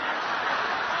again?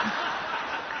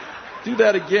 Do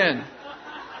that again.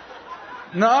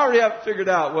 Now, I already have figured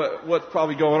out what's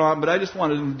probably going on, but I just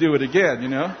wanted to do it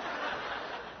again,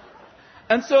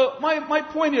 And so my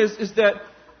point is that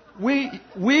we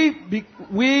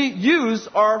use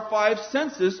our 5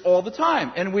 senses all the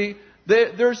time, and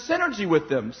there's synergy with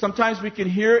them. Sometimes we can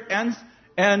hear and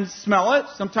smell it.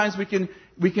 Sometimes we can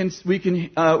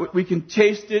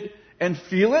taste it and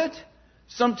feel it.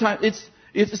 Sometimes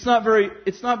it's not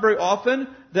very often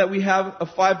that we have a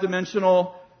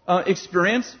 5-dimensional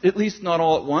experience, at least not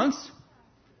all at once.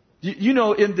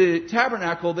 In the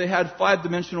tabernacle, they had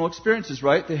 5-dimensional experiences,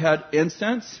 right? They had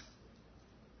incense,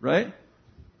 right?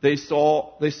 They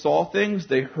saw things,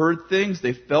 they heard things,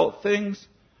 they felt things.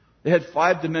 They had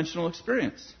 5-dimensional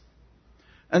experience.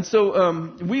 And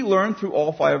so we learn through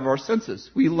all 5 of our senses.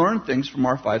 We learn things from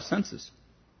our 5 senses.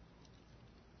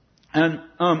 And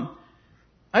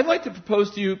I'd like to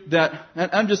propose to you that,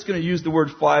 and I'm just going to use the word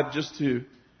 5 just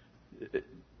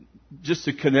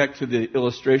to connect to the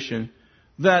illustration,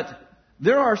 that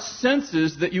there are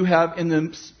senses that you have in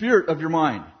the spirit of your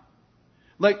mind.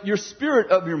 Like your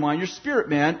spirit of your mind, your spirit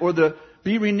man, or the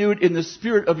be renewed in the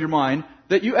spirit of your mind,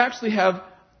 that you actually have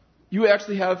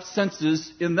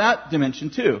senses in that dimension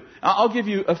too. I'll give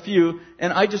you a few,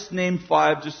 and I just named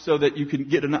 5 just so that you can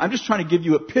get I'm just trying to give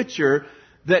you a picture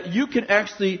that you can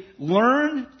actually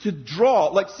learn to draw.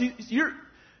 Like, see,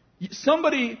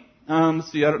 somebody,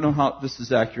 let's see, I don't know how this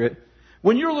is accurate.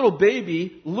 When you're a little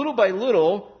baby, little by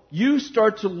little, you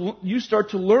start to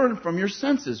learn from your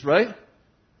senses, right?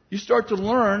 You start to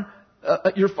learn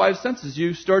your 5 senses.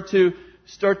 You start to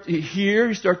start to hear,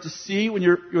 you start to see. When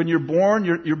you're born,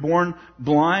 you're born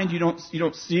blind. You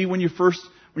don't see when you're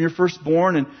first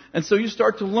born, and so you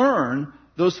start to learn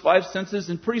those 5 senses,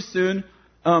 and pretty soon,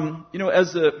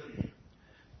 as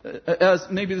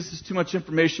maybe this is too much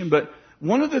information, but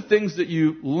one of the things that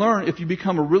you learn if you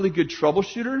become a really good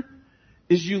troubleshooter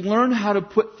is you learn how to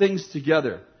put things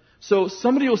together. So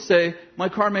somebody will say, my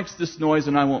car makes this noise,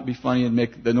 and I won't be funny and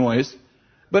make the noise.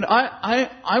 But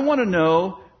I want to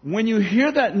know, when you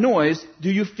hear that noise, do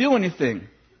you feel anything?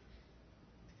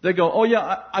 They go, oh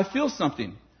yeah, I feel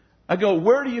something. I go,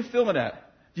 where do you feel it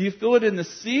at? Do you feel it in the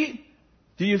seat?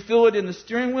 Do you feel it in the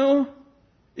steering wheel?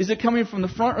 Is it coming from the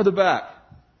front or the back?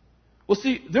 Well,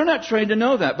 see, they're not trained to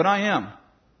know that, but I am.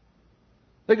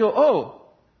 They go, oh,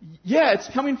 yeah, it's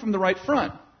coming from the right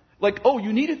front. Like, oh,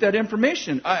 you needed that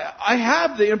information. I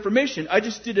have the information. I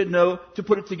just didn't know to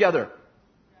put it together.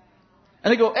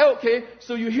 And they go, oh, okay,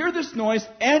 so you hear this noise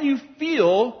and you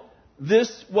feel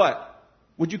this, what?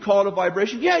 Would you call it a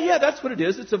vibration? Yeah, that's what it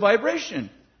is. It's a vibration.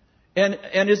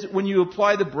 And is it when you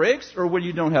apply the brakes or when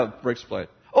you don't have brakes applied?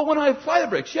 Oh, when I apply the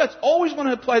brakes. Yeah, it's always when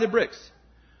I apply the brakes.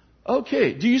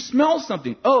 Okay, do you smell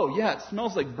something? Oh, yeah, it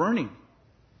smells like burning.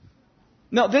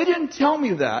 Now, they didn't tell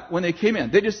me that when they came in.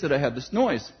 They just said I had this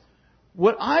noise.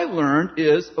 What I learned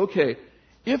is, okay,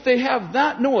 if they have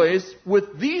that noise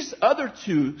with these other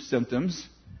 2 symptoms,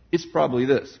 it's probably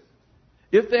this.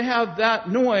 If they have that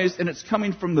noise and it's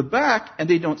coming from the back and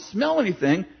they don't smell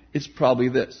anything, it's probably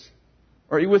this.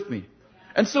 Are you with me?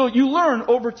 And so you learn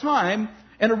over time,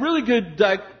 and a really good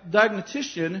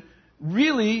diagnostician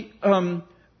really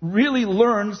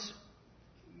learns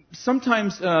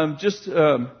sometimes I'm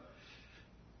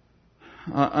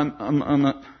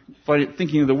not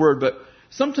thinking of the word, but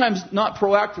sometimes not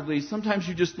proactively. Sometimes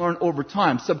you just learn over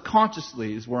time.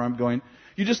 Subconsciously is where I'm going.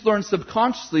 You just learn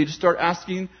subconsciously to start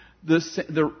asking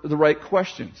the right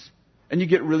questions, and you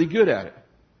get really good at it.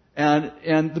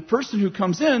 And the person who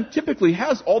comes in typically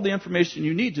has all the information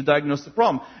you need to diagnose the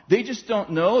problem. They just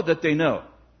don't know that they know.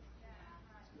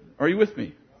 Are you with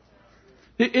me?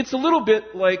 It's a little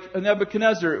bit like a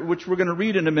Nebuchadnezzar, which we're going to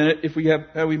read in a minute. If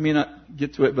we may not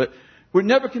get to it, but where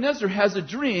Nebuchadnezzar has a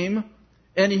dream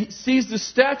and he sees the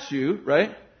statue,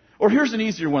 right? Or here's an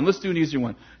easier one. Let's do an easier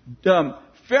one.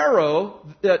 Pharaoh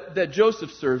that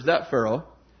Joseph serves, that Pharaoh,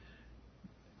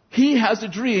 he has a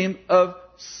dream of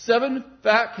 7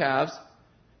 fat calves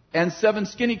and 7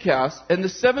 skinny calves, and the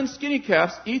 7 skinny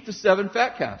calves eat the 7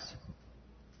 fat calves.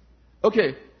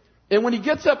 Okay, and when he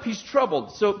gets up, he's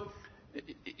troubled. So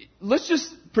let's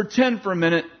just pretend for a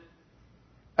minute.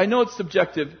 I know it's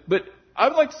subjective, but I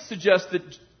would like to suggest that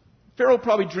Pharaoh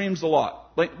probably dreams a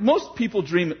lot. Like most people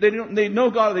dream. They know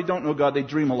God or they don't know God. They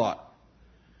dream a lot.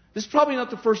 This is probably not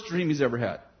the first dream he's ever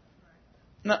had.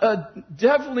 Now,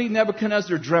 definitely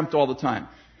Nebuchadnezzar dreamt all the time.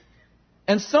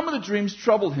 And some of the dreams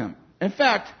troubled him. In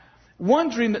fact, one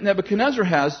dream that Nebuchadnezzar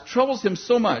has troubles him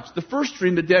so much, the first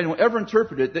dream that Daniel ever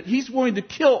interpreted, that he's willing to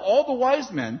kill all the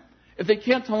wise men if they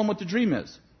can't tell him what the dream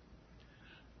is.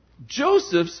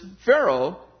 Joseph's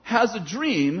Pharaoh has a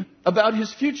dream about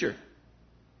his future.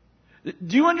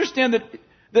 Do you understand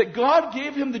that God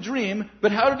gave him the dream,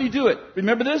 but how did he do it?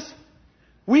 Remember this?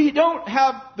 We don't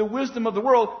have the wisdom of the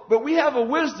world, but we have a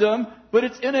wisdom, but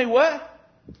it's in a what?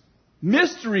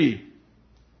 Mystery.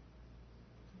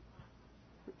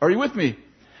 Are you with me?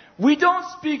 We don't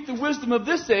speak the wisdom of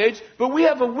this age, but we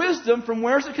have a wisdom from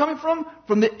where is it coming from?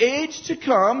 From the age to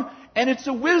come, and it's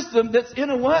a wisdom that's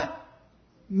in a what?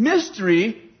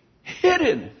 Mystery,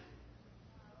 hidden.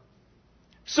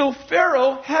 So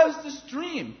Pharaoh has this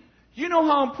dream. You know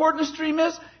how important this dream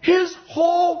is? His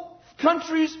whole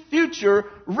country's future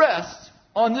rests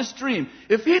on this dream.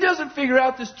 If he doesn't figure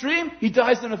out this dream, he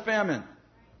dies in a famine.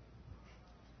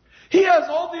 He has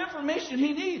all the information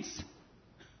he needs.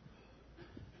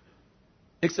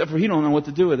 Except for he don't know what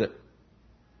to do with it.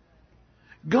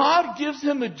 God gives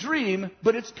him a dream,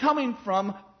 but it's coming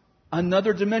from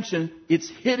another dimension. It's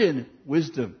hidden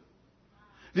wisdom.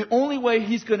 The only way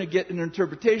he's going to get an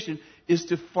interpretation is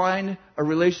to find a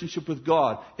relationship with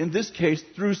God. In this case,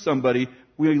 through somebody,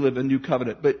 we live in New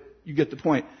Covenant. But you get the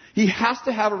point. He has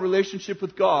to have a relationship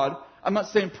with God. I'm not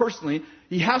saying personally.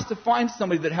 He has to find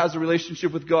somebody that has a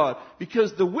relationship with God.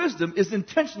 Because the wisdom is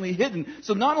intentionally hidden.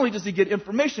 So not only does he get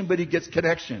information, but he gets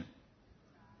connection.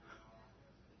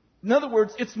 In other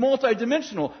words, it's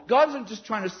multidimensional. God isn't just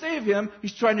trying to save him.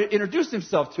 He's trying to introduce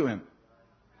himself to him.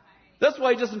 That's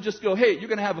why he doesn't just go, hey, you're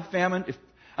going to have a famine.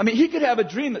 He could have a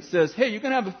dream that says, hey, you're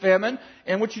going to have a famine,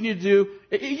 and what you need to do,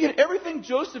 everything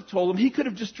Joseph told him, he could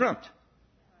have just dreamt.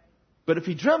 But if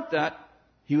he dreamt that,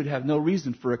 he would have no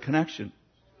reason for a connection.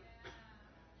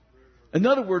 In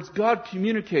other words, God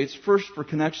communicates first for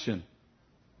connection,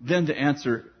 then to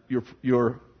answer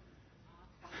your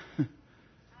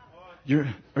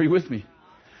are you with me?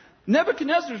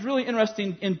 Nebuchadnezzar is really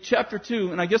interesting in chapter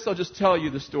 2, and I guess I'll just tell you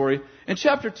the story. In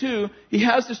chapter 2, he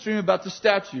has this dream about the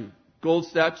statue. Gold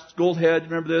head,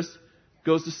 remember this?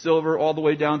 Goes to silver all the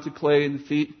way down to clay in the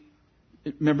feet.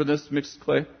 Remember this? Mixed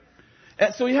clay.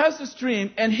 And so he has this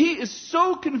dream, and he is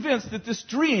so convinced that this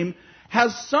dream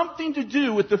has something to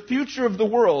do with the future of the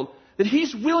world that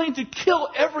he's willing to kill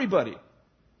everybody.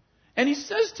 And he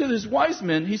says to his wise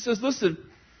men, he says, listen,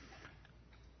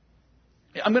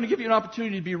 I'm going to give you an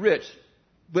opportunity to be rich,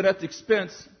 but at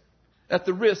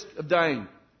the risk of dying.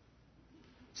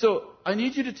 So I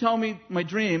need you to tell me my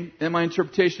dream and my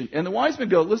interpretation. And the wise men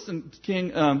go, listen,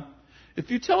 King,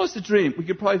 if you tell us the dream, we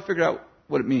could probably figure out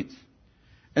what it means.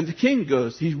 And the king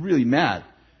goes, he's really mad.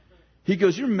 He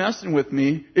goes, you're messing with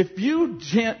me. If you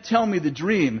can't tell me the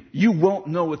dream, you won't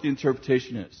know what the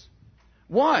interpretation is.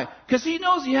 Why? Because he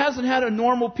knows he hasn't had a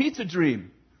normal pizza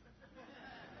dream.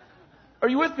 Are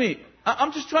you with me?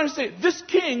 I'm just trying to say, this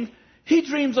king, he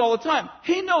dreams all the time.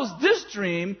 He knows this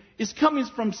dream is coming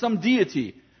from some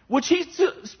deity, which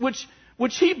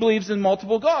he believes in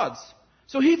multiple gods.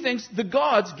 So he thinks the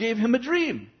gods gave him a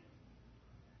dream.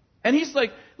 And he's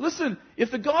like, listen, if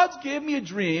the gods gave me a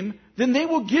dream, then they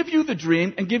will give you the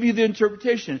dream and give you the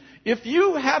interpretation. If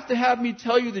you have to have me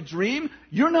tell you the dream,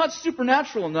 you're not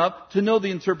supernatural enough to know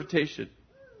the interpretation.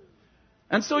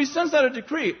 And so he sends out a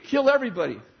decree, kill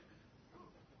everybody.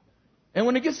 And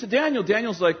when it gets to Daniel,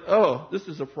 Daniel's like, oh, this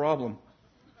is a problem.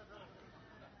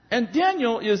 And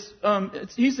Daniel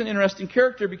he's an interesting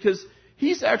character because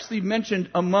he's actually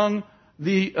mentioned among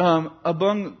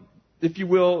if you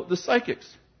will, the psychics.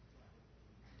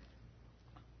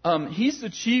 He's the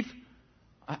chief,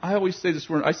 I always say this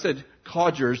word, I said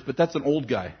codgers, but that's an old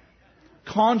guy.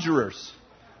 Conjurers.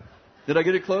 Did I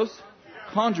get it close?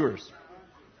 Conjurers.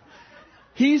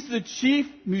 He's the chief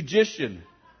magician.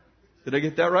 Did I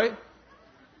get that right?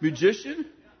 Magician?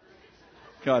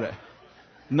 Got it.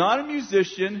 Not a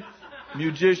musician,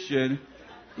 magician.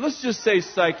 Let's just say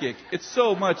psychic. It's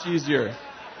so much easier.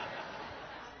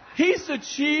 He's the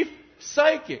chief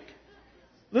psychic.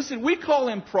 Listen, we call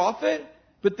him prophet,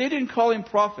 but they didn't call him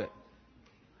prophet.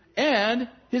 And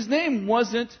his name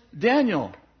wasn't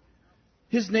Daniel.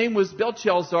 His name was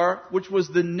Belshazzar, which was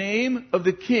the name of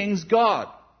the king's god.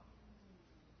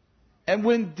 And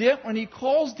when he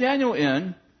calls Daniel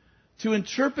in to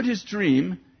interpret his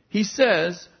dream, he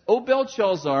says, O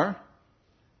Belshazzar,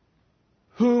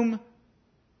 whom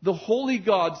the holy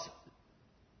gods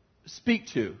speak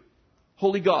to,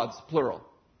 holy gods, plural,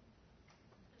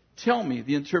 tell me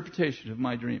the interpretation of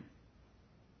my dream.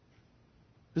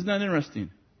 Isn't that interesting?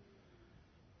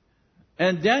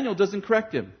 And Daniel doesn't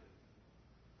correct him.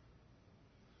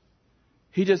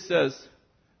 He just says,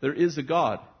 there is a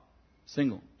God,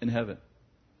 single, in heaven,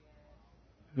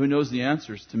 who knows the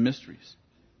answers to mysteries.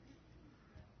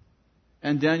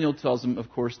 And Daniel tells him, of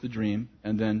course, the dream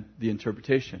and then the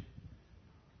interpretation.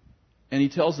 And he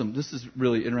tells him, this is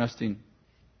really interesting.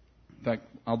 In fact,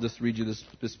 I'll just read you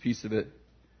this piece of it.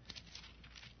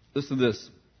 Listen to this.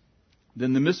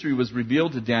 Then the mystery was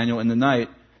revealed to Daniel in the night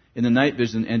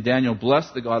vision, and Daniel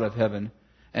blessed the God of heaven.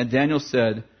 And Daniel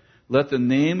said, let the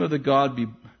name of God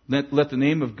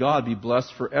be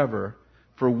blessed forever,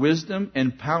 for wisdom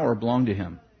and power belong to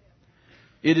him.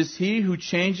 It is he who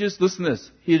changes, listen to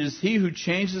this, it is he who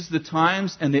changes the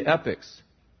times and the epochs.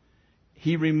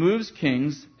 He removes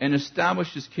kings and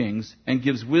establishes kings and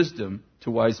gives wisdom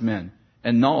to wise men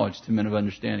and knowledge to men of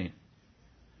understanding.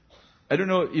 I don't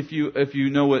know if you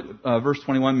know what verse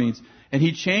 21 means. And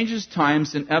he changes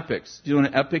times and epochs. Do you know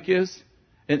what an epoch is?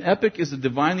 An epoch is a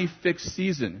divinely fixed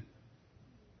season.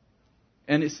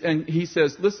 And he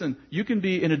says, listen, you can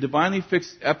be in a divinely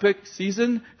fixed epoch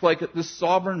season, like this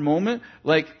sovereign moment,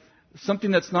 like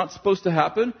something that's not supposed to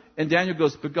happen. And Daniel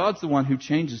goes, but God's the one who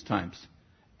changes times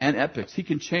and epochs. He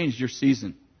can change your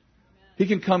season. He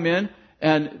can come in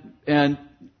and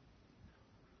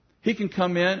he can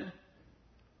come in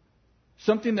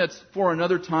something that's for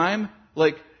another time,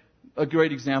 like a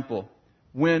great example.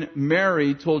 When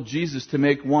Mary told Jesus to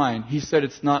make wine, he said,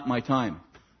 it's not my time.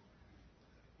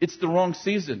 It's the wrong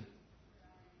season.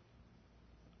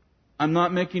 I'm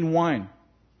not making wine.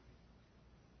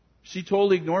 She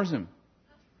totally ignores him.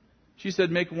 She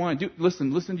said, make wine.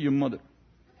 Listen to your mother.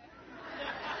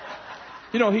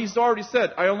 You know, he's already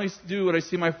said, I only do what I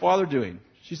see my father doing.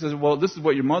 She says, well, this is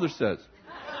what your mother says.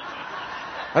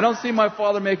 I don't see my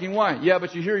father making wine. Yeah,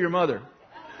 but you hear your mother.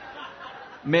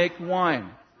 Make wine.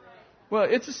 Well,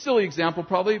 it's a silly example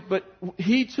probably, but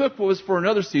he took what was for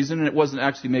another season, and it wasn't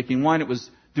actually making wine, it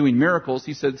was doing miracles.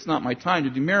 He said, it's not my time to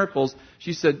do miracles.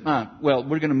 She said, well,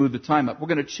 we're going to move the time up. We're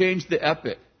going to change the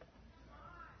epic.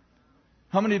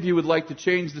 How many of you would like to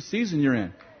change the season you're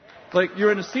in? Like,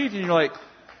 you're in a season, you're like,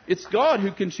 it's God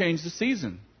who can change the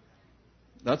season.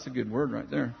 That's a good word right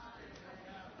there.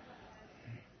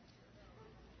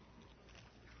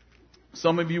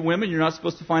 Some of you women, you're not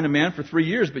supposed to find a man for 3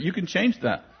 years, but you can change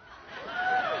that.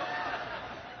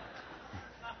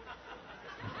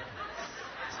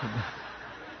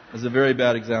 That's a very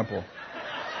bad example.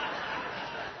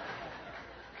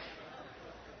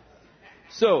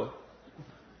 So,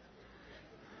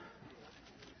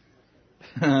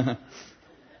 I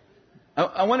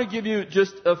want to give you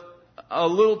just a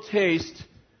little taste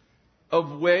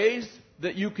of ways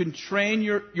that you can train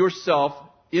yourself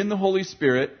in the Holy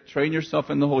Spirit. Train yourself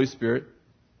in the Holy Spirit.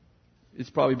 It's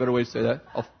probably a better way to say that.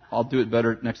 I'll do it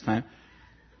better next time.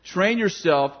 Train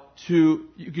yourself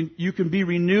you can be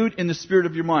renewed in the spirit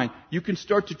of your mind. You can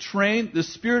start to train the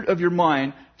spirit of your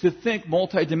mind to think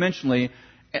multidimensionally.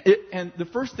 And the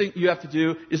first thing you have to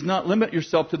do is not limit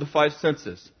yourself to the 5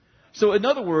 senses. So in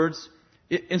other words,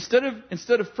 instead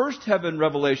of first heaven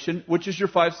revelation, which is your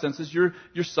 5 senses, your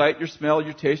sight, your smell,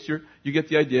 your taste, you get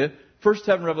the idea. First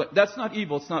heaven revelation. That's not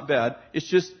evil. It's not bad.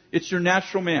 It's your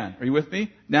natural man. Are you with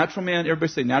me? Natural man.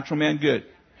 Everybody say natural man. Good.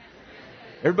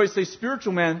 Everybody say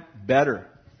spiritual man. Better.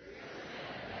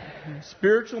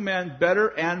 Spiritual man. Better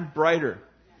and brighter.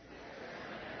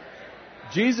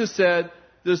 Jesus said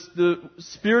the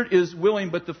spirit is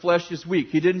willing, but the flesh is weak.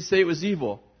 He didn't say it was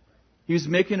evil. He was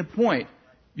making a point.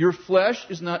 Your flesh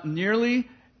is not nearly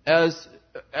as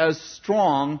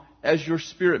strong as your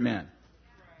spirit man.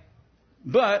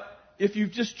 But if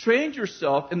you've just trained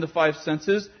yourself in the 5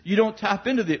 senses, you don't tap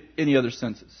into any other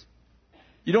senses.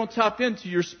 You don't tap into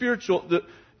your spiritual,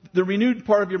 the renewed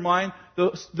part of your mind,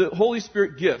 the Holy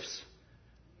Spirit gifts,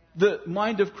 the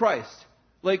mind of Christ.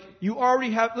 Like, you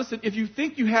already have, listen, if you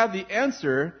think you have the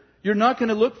answer, you're not going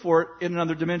to look for it in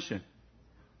another dimension.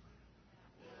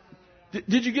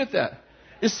 Did you get that?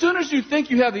 As soon as you think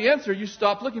you have the answer, you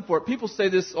stop looking for it. People say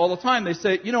this all the time. They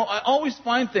say, I always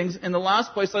find things in the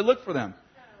last place I look for them.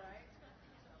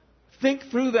 Think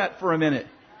through that for a minute.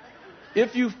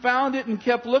 If you found it and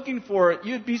kept looking for it,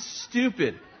 you'd be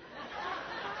stupid.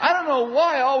 I don't know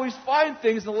why I always find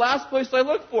things in the last place I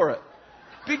look for it.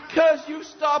 Because you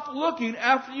stop looking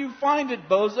after you find it,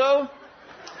 bozo.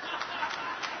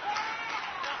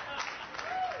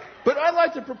 But I'd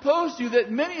like to propose to you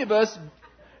that many of us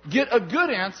get a good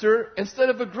answer instead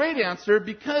of a great answer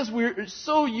because we're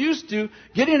so used to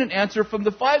getting an answer from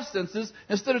the 5 senses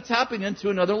instead of tapping into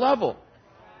another level.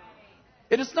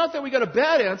 And it's not that we got a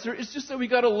bad answer, it's just that we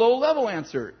got a low-level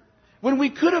answer. When we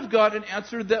could have got an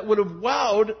answer that would have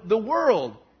wowed the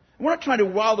world. We're not trying to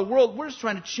wow the world, we're just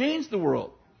trying to change the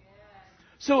world.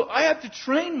 So I have to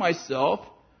train myself.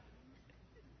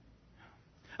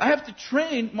 I have to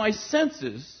train my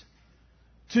senses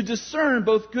to discern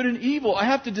both good and evil. I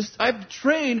have to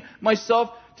train myself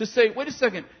to say, wait a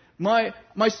second, my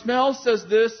smell says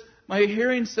this, my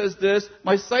hearing says this,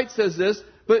 my sight says this,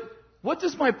 but what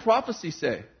does my prophecy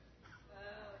say?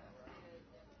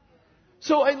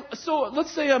 So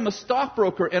let's say I'm a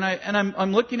stockbroker and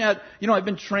I'm looking at, I've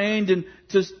been trained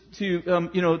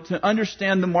to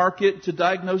understand the market, to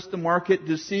diagnose the market,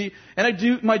 to see, and I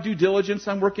do my due diligence.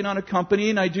 I'm working on a company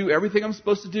and I do everything I'm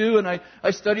supposed to do, and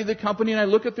I study the company and I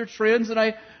look at their trends, and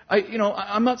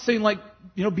I'm not saying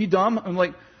be dumb. I'm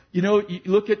like, you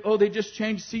look at, they just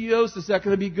changed CEOs. Is that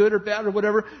going to be good or bad or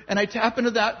whatever? And I tap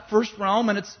into that first realm,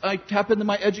 and I tap into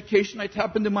my education. I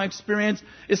tap into my experience.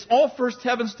 It's all first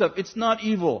heaven stuff. It's not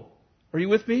evil. Are you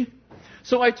with me?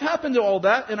 So I tap into all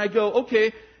that, and I go,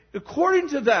 okay, according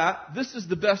to that, this is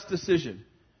the best decision.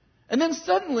 And then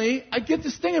suddenly, I get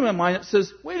this thing in my mind that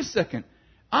says, wait a second.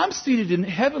 I'm seated in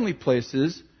heavenly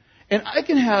places, and I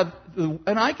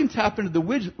can tap into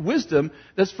the wisdom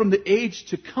that's from the age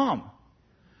to come.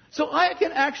 So I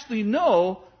can actually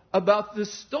know about this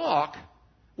stock,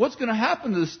 what's going to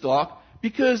happen to the stock,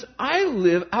 because I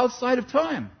live outside of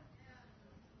time.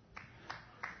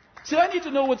 See, I need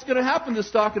to know what's going to happen to the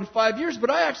stock in 5 years, but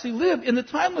I actually live in the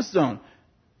timeless zone.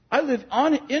 I live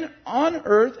on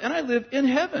earth and I live in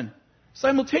heaven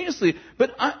simultaneously.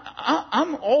 But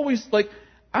I'm always like,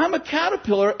 I'm a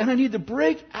caterpillar and I need to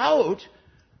break out.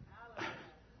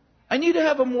 I need to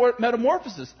have a more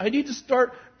metamorphosis. I need to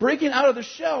start breaking out of the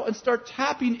shell and start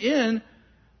tapping in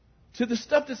to the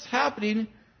stuff that's happening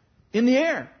in the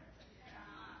air.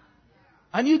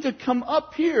 I need to come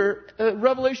up here,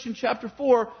 Revelation chapter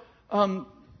 4,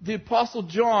 the Apostle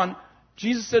John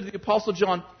Jesus said to the Apostle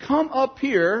John, come up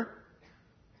here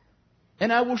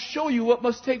and I will show you what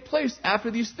must take place after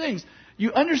these things.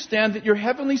 You understand that your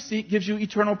heavenly seat gives you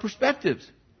eternal perspectives.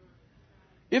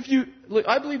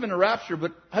 I believe in a rapture,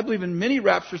 but I believe in many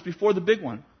raptures before the big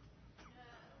one.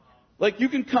 Like you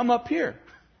can come up here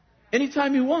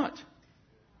anytime you want.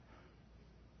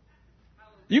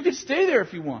 You can stay there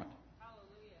if you want.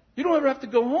 You don't ever have to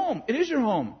go home. It is your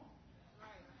home.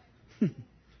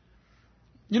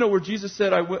 You know, where Jesus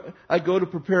said, I go to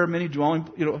prepare many dwelling,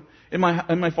 in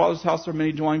my Father's house are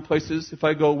many dwelling places. If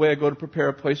I go away, I go to prepare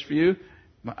a place for you.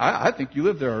 I think you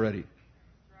live there already.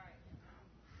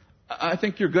 I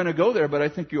think you're going to go there, but I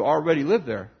think you already live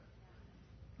there.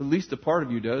 At least a part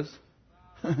of you does.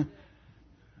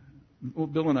 Well,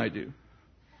 Bill and I do.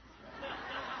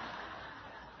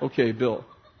 Okay, Bill.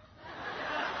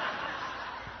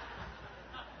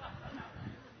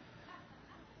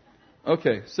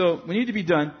 Okay, so we need to be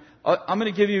done. I'm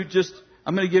going to give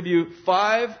you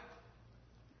 5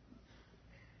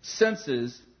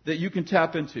 senses that you can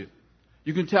tap into.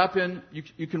 You can tap in,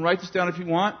 you can write this down if you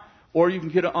want, or you can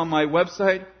get it on my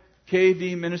website,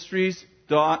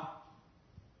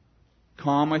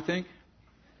 kvministries.com, I think.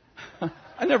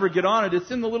 I never get on it.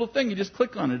 It's in the little thing. You just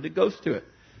click on it. It goes to it.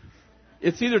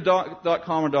 It's either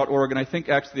 .com or .org, and I think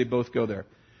actually they both go there.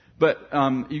 But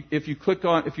if you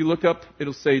look up,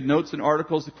 it'll say notes and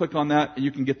articles. You click on that, and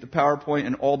you can get the PowerPoint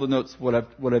and all the notes what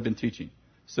I've been teaching.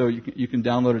 So you can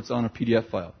download it. It's on a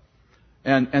PDF file,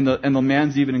 and the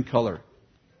man's even in color.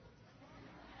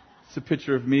 It's a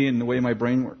picture of me and the way my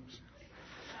brain works.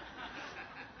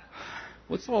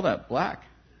 What's all that black?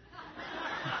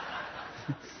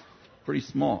 Pretty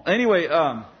small. Anyway,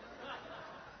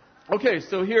 okay.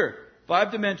 So here,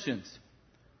 5 dimensions.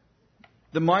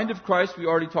 The mind of Christ, we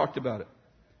already talked about it.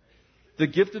 The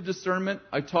gift of discernment,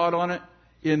 I taught on it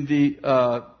in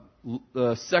the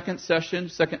second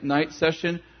night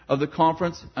session of the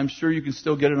conference. I'm sure you can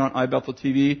still get it on iBethel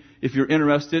TV if you're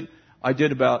interested. I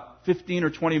did about 15 or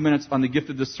 20 minutes on the gift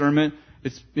of discernment.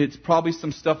 It's probably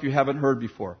some stuff you haven't heard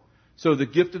before. So the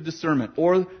gift of discernment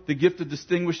or the gift of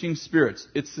distinguishing spirits,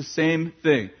 it's the same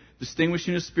thing.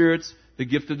 Distinguishing of spirits, the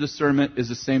gift of discernment is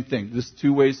the same thing. There's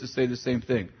 2 ways to say the same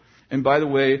thing. And by the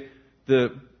way,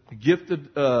 the gift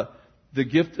of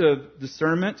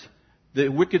discernment, the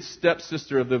wicked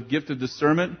stepsister of the gift of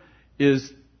discernment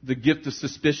is the gift of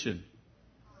suspicion.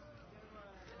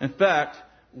 In fact,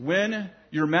 when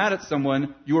you're mad at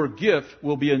someone, your gift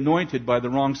will be anointed by the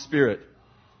wrong spirit.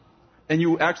 And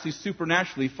you actually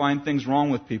supernaturally find things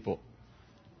wrong with people.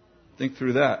 Think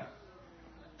through that.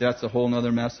 That's a whole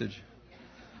other message.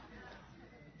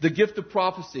 The gift of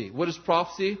prophecy. What is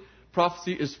prophecy?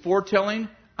 Prophecy is foretelling,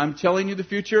 I'm telling you the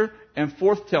future, and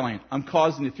forthtelling, I'm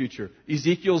causing the future.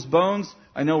 Ezekiel's bones,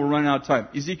 I know we're running out of time.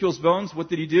 Ezekiel's bones, what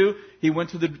did he do? He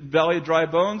went to the valley of dry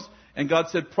bones, and God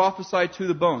said, prophesy to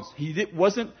the bones. He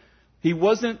wasn't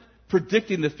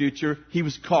predicting the future, he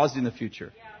was causing the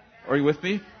future. Are you with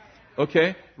me?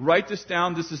 Okay, write this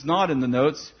down. This is not in the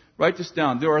notes. Write this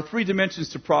down. There are 3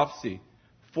 dimensions to prophecy.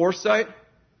 Foresight,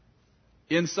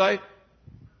 insight,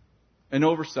 and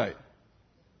oversight.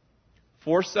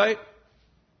 Foresight,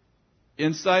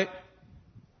 insight,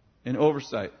 and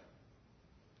oversight.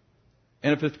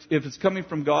 And if it's coming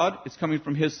from God, it's coming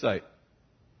from His sight.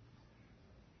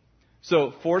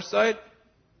 So, foresight,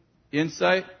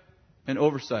 insight, and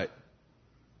oversight.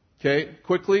 Okay,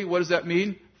 quickly, what does that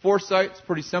mean? Foresight is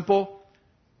pretty simple.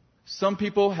 Some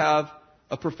people have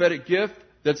a prophetic gift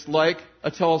that's like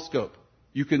a telescope.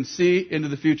 You can see into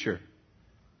the future.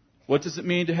 What does it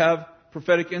mean to have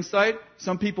prophetic insight?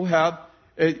 Some people have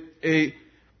a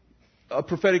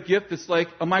prophetic gift that's like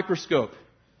a microscope.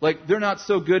 Like they're not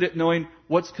so good at knowing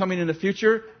what's coming in the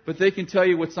future, but they can tell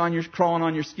you what's crawling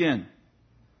on your skin.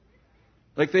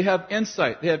 Like they have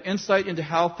insight. They have insight into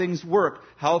how things work,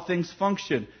 how things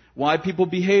function, why people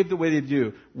behave the way they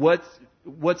do, what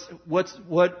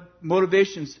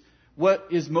motivations, what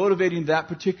is motivating that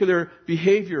particular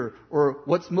behavior, or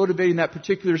what's motivating that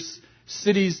particular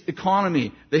city's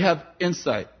economy. They have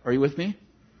insight. Are you with me?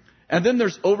 And then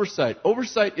there's oversight.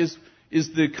 Oversight is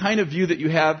the kind of view that you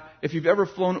have if you've ever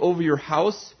flown over your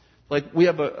house. Like we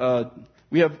have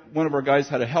one of our guys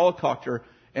had a helicopter,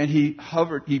 and he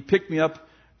picked me up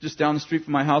just down the street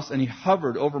from my house, and he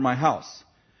hovered over my house.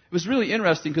 It was really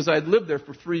interesting because I had lived there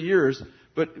for 3 years,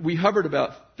 but we hovered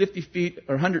about 50 feet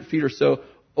or 100 feet or so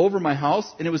over my house,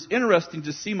 and it was interesting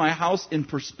to see my house in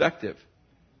perspective.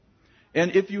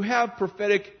 And if you have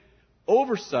prophetic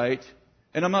oversight,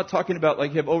 and I'm not talking about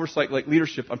like you have oversight like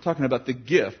leadership, I'm talking about the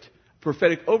gift,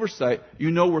 prophetic oversight, you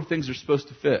know where things are supposed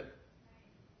to fit.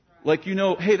 Like you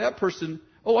know, hey, that person,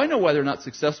 Oh, I know why they're not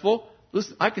successful.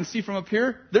 Listen, I can see from up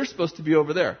here, they're supposed to be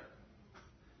over there.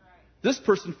 This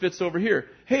person fits over here.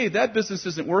 Hey, that business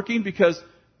isn't working because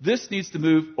this needs to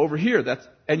move over here.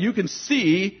 And you can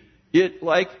see it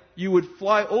like you would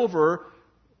fly over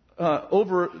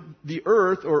the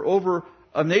earth or over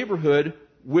a neighborhood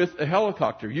with a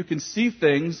helicopter. You can see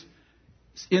things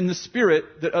in the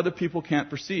spirit that other people can't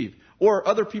perceive. Or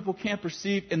other people can't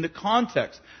perceive in the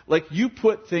context. Like you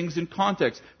put things in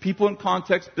context. People in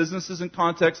context, businesses in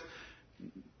context,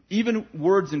 even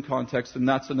words in context, and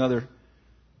that's another.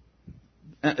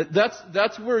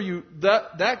 That's where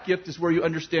that gift is where you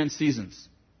understand seasons.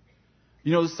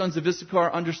 You know, the sons of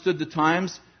Issachar understood the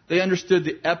times. They understood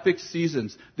the epic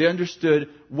seasons. They understood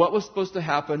what was supposed to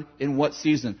happen in what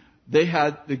season. They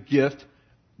had the gift.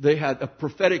 They had a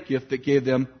prophetic gift that gave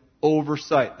them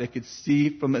oversight. They could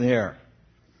see from there.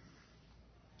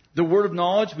 The word of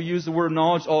knowledge, we use the word of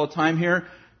knowledge all the time here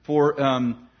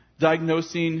for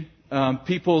diagnosing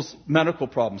people's medical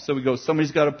problems. So we go,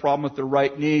 somebody's got a problem with their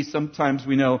right knee. Sometimes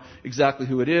we know exactly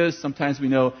who it is. Sometimes we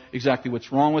know exactly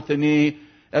what's wrong with the knee.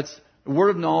 The word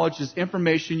of knowledge is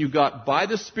information you got by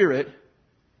the Spirit.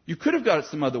 You could have got it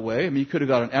some other way. I mean, you could have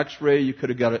got an X-ray. You could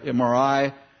have got an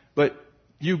MRI. But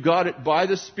you got it by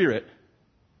the Spirit.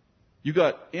 You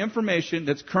got information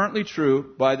that's currently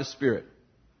true by the Spirit.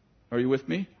 Are you with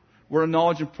me? Word of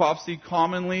knowledge and prophecy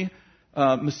commonly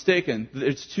mistaken.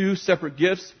 It's two separate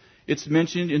gifts. It's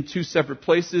mentioned in two separate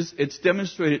places. It's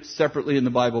demonstrated separately in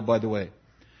the Bible, by the way.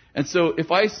 And so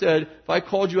if I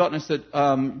called you out and I said,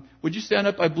 would you stand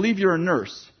up? I believe you're a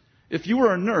nurse. If you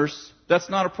were a nurse, that's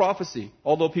not a prophecy.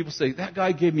 Although people say, that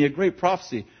guy gave me a great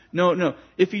prophecy. No.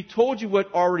 If he told you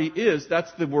what already is,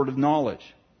 that's the word of knowledge.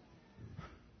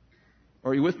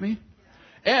 Are you with me?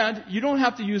 And you don't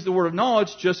have to use the word of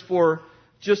knowledge just for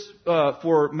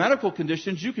medical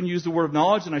conditions. You can use the word of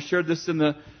knowledge, and I shared this in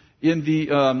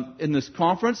this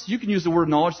conference. You can use the word of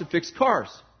knowledge to fix cars.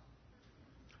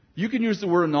 You can use the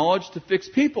word of knowledge to fix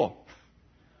people.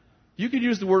 You can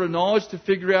use the word of knowledge to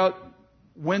figure out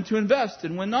when to invest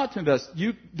and when not to invest.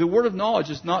 The word of knowledge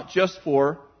is not just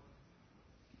for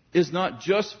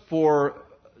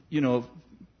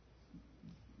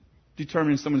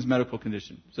determining someone's medical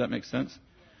condition. Does that make sense?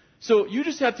 So you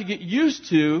just have to get used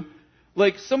to,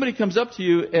 like somebody comes up to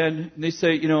you and they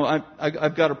say,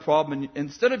 I've got a problem. And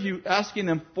instead of you asking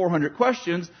them 400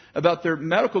 questions about their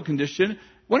medical condition,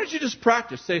 why don't you just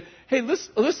practice? Say, hey,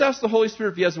 let's ask the Holy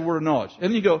Spirit if He has a word of knowledge. And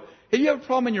then you go, hey, you have a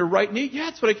problem in your right knee? Yeah,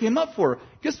 that's what I came up for.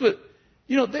 Guess what?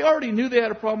 They already knew they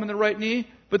had a problem in their right knee,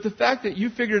 but the fact that you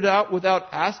figured it out without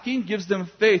asking gives them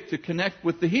faith to connect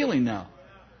with the healing now.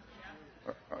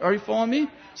 Are you following me?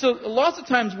 So lots of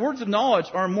times words of knowledge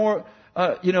are more,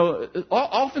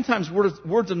 oftentimes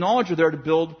words of knowledge are there to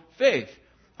build faith.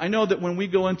 I know that when we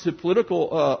go into political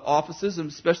offices,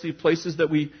 and especially places that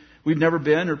we've never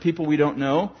been or people we don't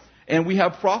know, and we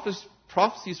have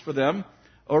prophecies for them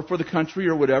or for the country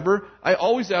or whatever, I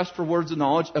always ask for words of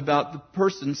knowledge about the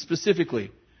person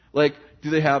specifically. Like, do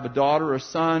they have a daughter or a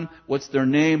son? What's their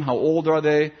name? How old are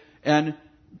they? And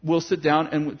we'll sit down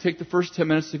and take the first 10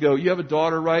 minutes to go, you have a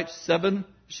daughter, right? 7?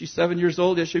 She's 7 years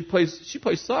old? Yeah, she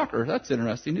plays soccer. That's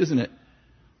interesting, isn't it?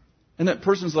 And that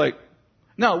person's like,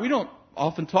 no, we don't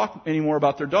often talk anymore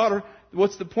about their daughter.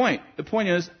 What's the point? The point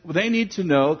is, they need to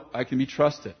know I can be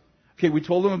trusted. Okay, we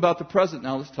told them about the present.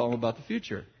 Now let's tell them about the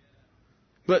future.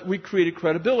 But we created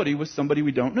credibility with somebody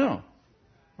we don't know.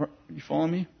 Are you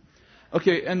following me?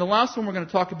 Okay, and the last one we're going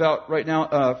to talk about right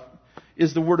now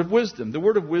is the word of wisdom. The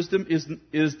word of wisdom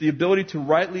is the ability to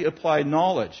rightly apply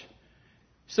knowledge.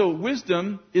 So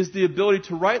wisdom is the ability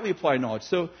to rightly apply knowledge.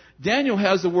 So Daniel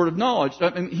has the word of knowledge,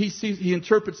 and he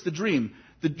interprets the dream.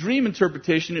 The dream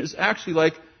interpretation is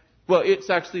actually it's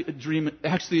actually a dream.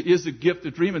 Actually, it is a gift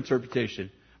of dream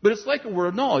interpretation. But it's like a word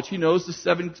of knowledge. He knows the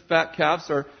 7 fat calves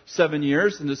are 7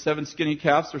 years, and the 7 skinny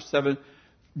calves are 7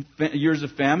 years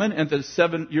of famine, and the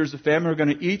 7 years of famine are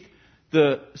going to eat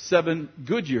the 7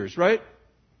 good years, right?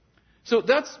 So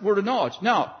that's word of knowledge.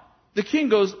 Now, the king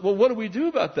goes, well, what do we do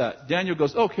about that? Daniel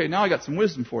goes, okay, now I got some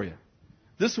wisdom for you.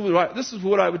 This is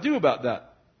what I would do about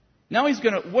that. Now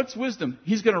what's wisdom?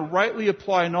 He's going to rightly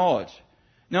apply knowledge.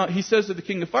 Now, he says to the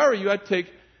king, if I were you, I'd take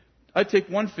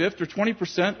 1/5 or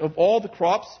 20% of all the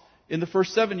crops in the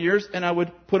first 7 years, and I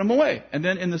would put them away. And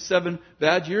then in the 7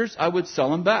 bad years, I would sell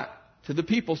them back to the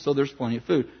people so there's plenty of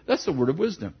food. That's the word of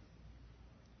wisdom.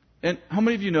 And how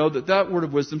many of you know that word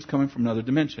of wisdom is coming from another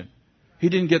dimension? He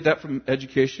didn't get that from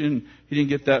education. He didn't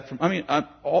get that from,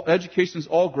 education is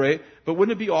all great, but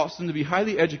wouldn't it be awesome to be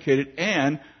highly educated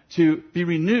and to be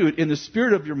renewed in the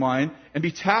spirit of your mind and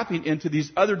be tapping into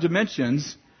these other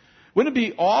dimensions Wouldn't it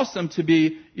be awesome to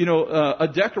be, a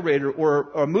decorator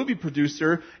or a movie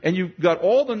producer, and you've got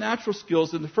all the natural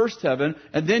skills in the first heaven,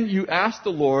 and then you ask the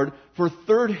Lord for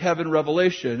third heaven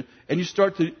revelation, and these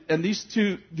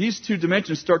two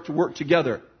dimensions start to work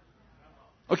together.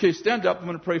 Okay, stand up. I'm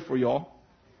going to pray for you all.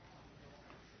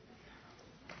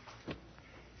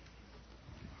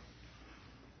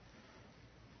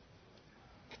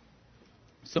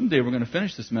 Someday we're going to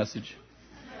finish this message.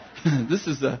 This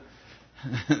is a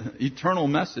eternal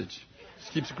message. It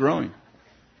just keeps growing.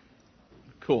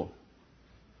 Cool.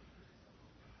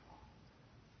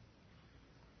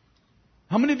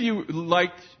 How many of you would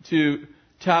like to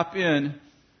tap in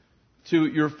to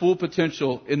your full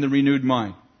potential in the renewed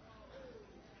mind?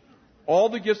 All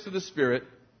the gifts of the Spirit.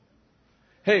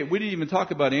 Hey, we didn't even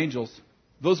talk about angels.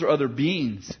 Those are other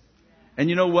beings. And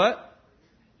you know what?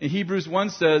 In Hebrews 1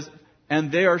 says, and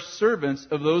they are servants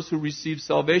of those who receive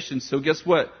salvation. So guess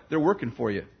what? They're working for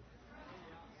you.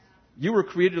 You were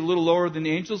created a little lower than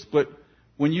the angels, but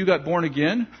when you got born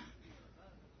again,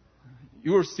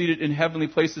 you were seated in heavenly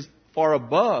places far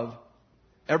above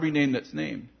every name that's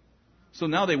named. So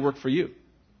now they work for you.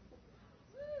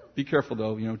 Be careful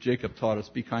though. Jacob taught us,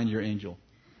 be kind to your angel.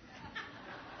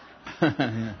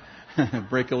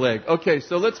 Break a leg. Okay,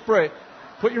 so let's pray.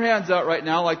 Put your hands out right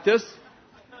now like this.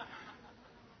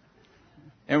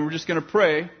 And we're just going to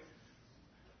pray.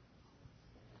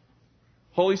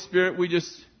 Holy Spirit,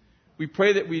 we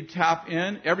pray that we tap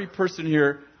in. Every person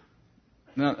here,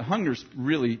 now hunger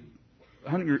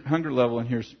level in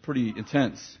here is pretty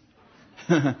intense.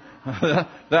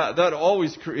 that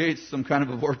always creates some kind of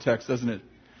a vortex, doesn't it?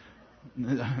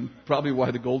 Probably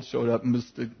why the gold showed up.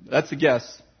 That's a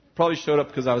guess. Probably showed up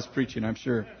because I was preaching, I'm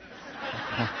sure.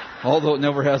 Although it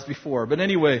never has before. But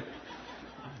anyway,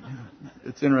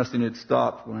 it's interesting it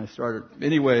stopped when I started.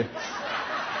 Anyway,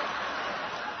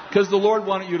 because the Lord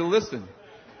wanted you to listen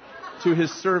to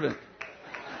His servant.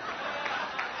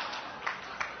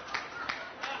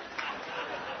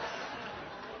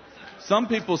 Some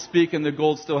people speak and the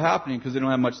gold's still happening because they don't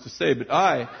have much to say, but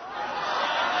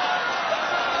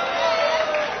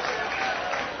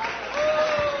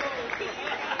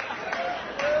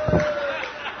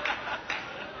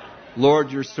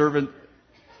Lord, your servant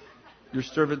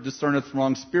discerneth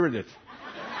wrong-spirited.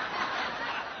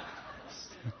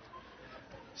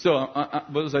 So,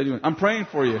 what was I doing? I'm praying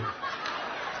for you.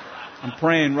 I'm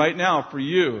praying right now for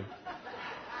you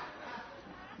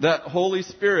that Holy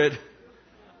Spirit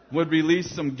would release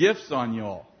some gifts on you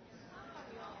all.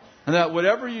 And that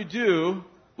whatever you do,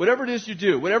 whatever it is you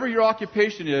do, whatever your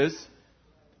occupation is,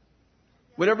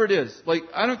 whatever it is, like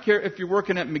I don't care if you're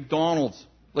working at McDonald's,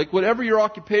 like whatever your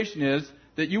occupation is,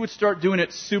 that you would start doing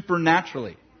it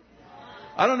supernaturally.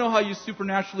 I don't know how you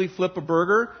supernaturally flip a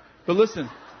burger, but listen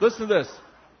to this.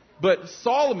 But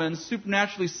Solomon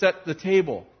supernaturally set the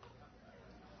table.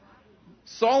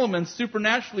 Solomon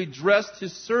supernaturally dressed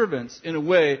his servants in a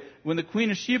way, when the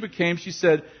Queen of Sheba came, she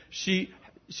said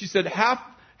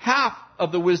half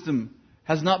of the wisdom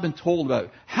has not been told about.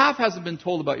 Half hasn't been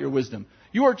told about your wisdom.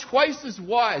 You are twice as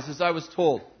wise as I was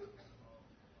told.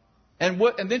 And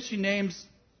then she names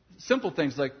simple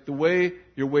things like the way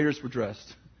your waiters were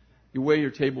dressed, the way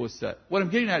your table was set. What I'm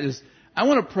getting at is, I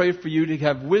want to pray for you to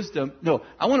have wisdom. No,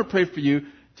 I want to pray for you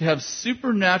to have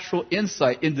supernatural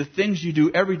insight into things you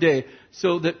do every day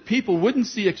so that people wouldn't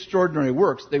see extraordinary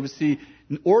works. They would see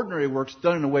ordinary works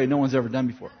done in a way no one's ever done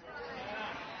before.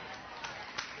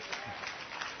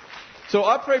 So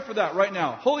I pray for that right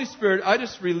now. Holy Spirit, I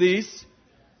just release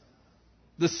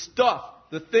the stuff,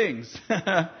 the things.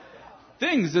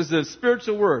 Things is a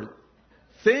spiritual word.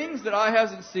 Things that eye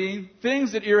hasn't seen,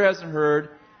 things that ear hasn't heard,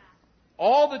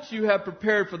 all that you have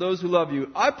prepared for those who love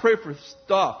you. I pray for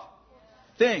stuff,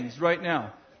 things right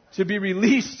now, to be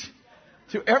released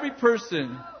to every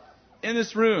person in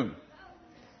this room.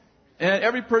 And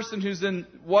every person who's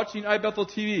watching iBethel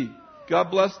TV. God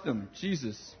bless them.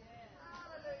 Jesus.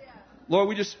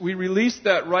 Lord, we release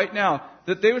that right now,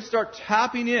 that they would start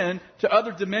tapping in to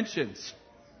other dimensions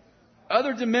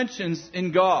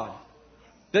in God.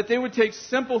 That they would take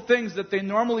simple things that they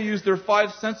normally use their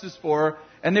five senses for,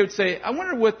 and they would say, I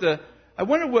wonder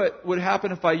what would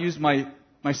happen if I use my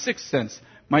sixth sense,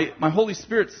 my Holy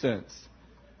Spirit sense.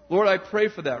 Lord, I pray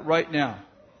for that right now.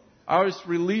 I just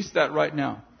release that right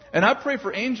now. And I pray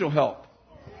for angel help.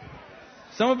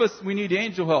 Some of us, we need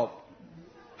angel help.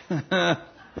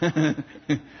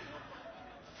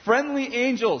 Friendly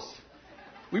angels.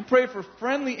 We pray for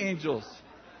friendly angels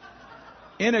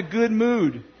in a good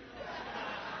mood.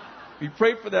 We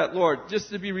pray for that, Lord,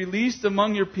 just to be released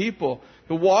among your people,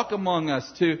 to walk among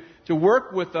us, to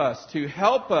work with us, to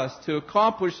help us, to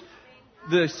accomplish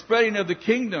the spreading of the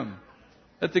kingdom.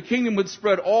 That the kingdom would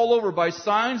spread all over by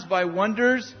signs, by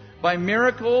wonders, by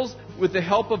miracles, with the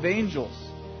help of angels.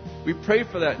 We pray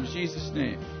for that in Jesus'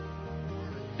 name.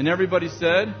 And everybody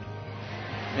said,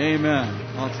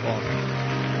 Amen. That's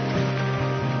awesome.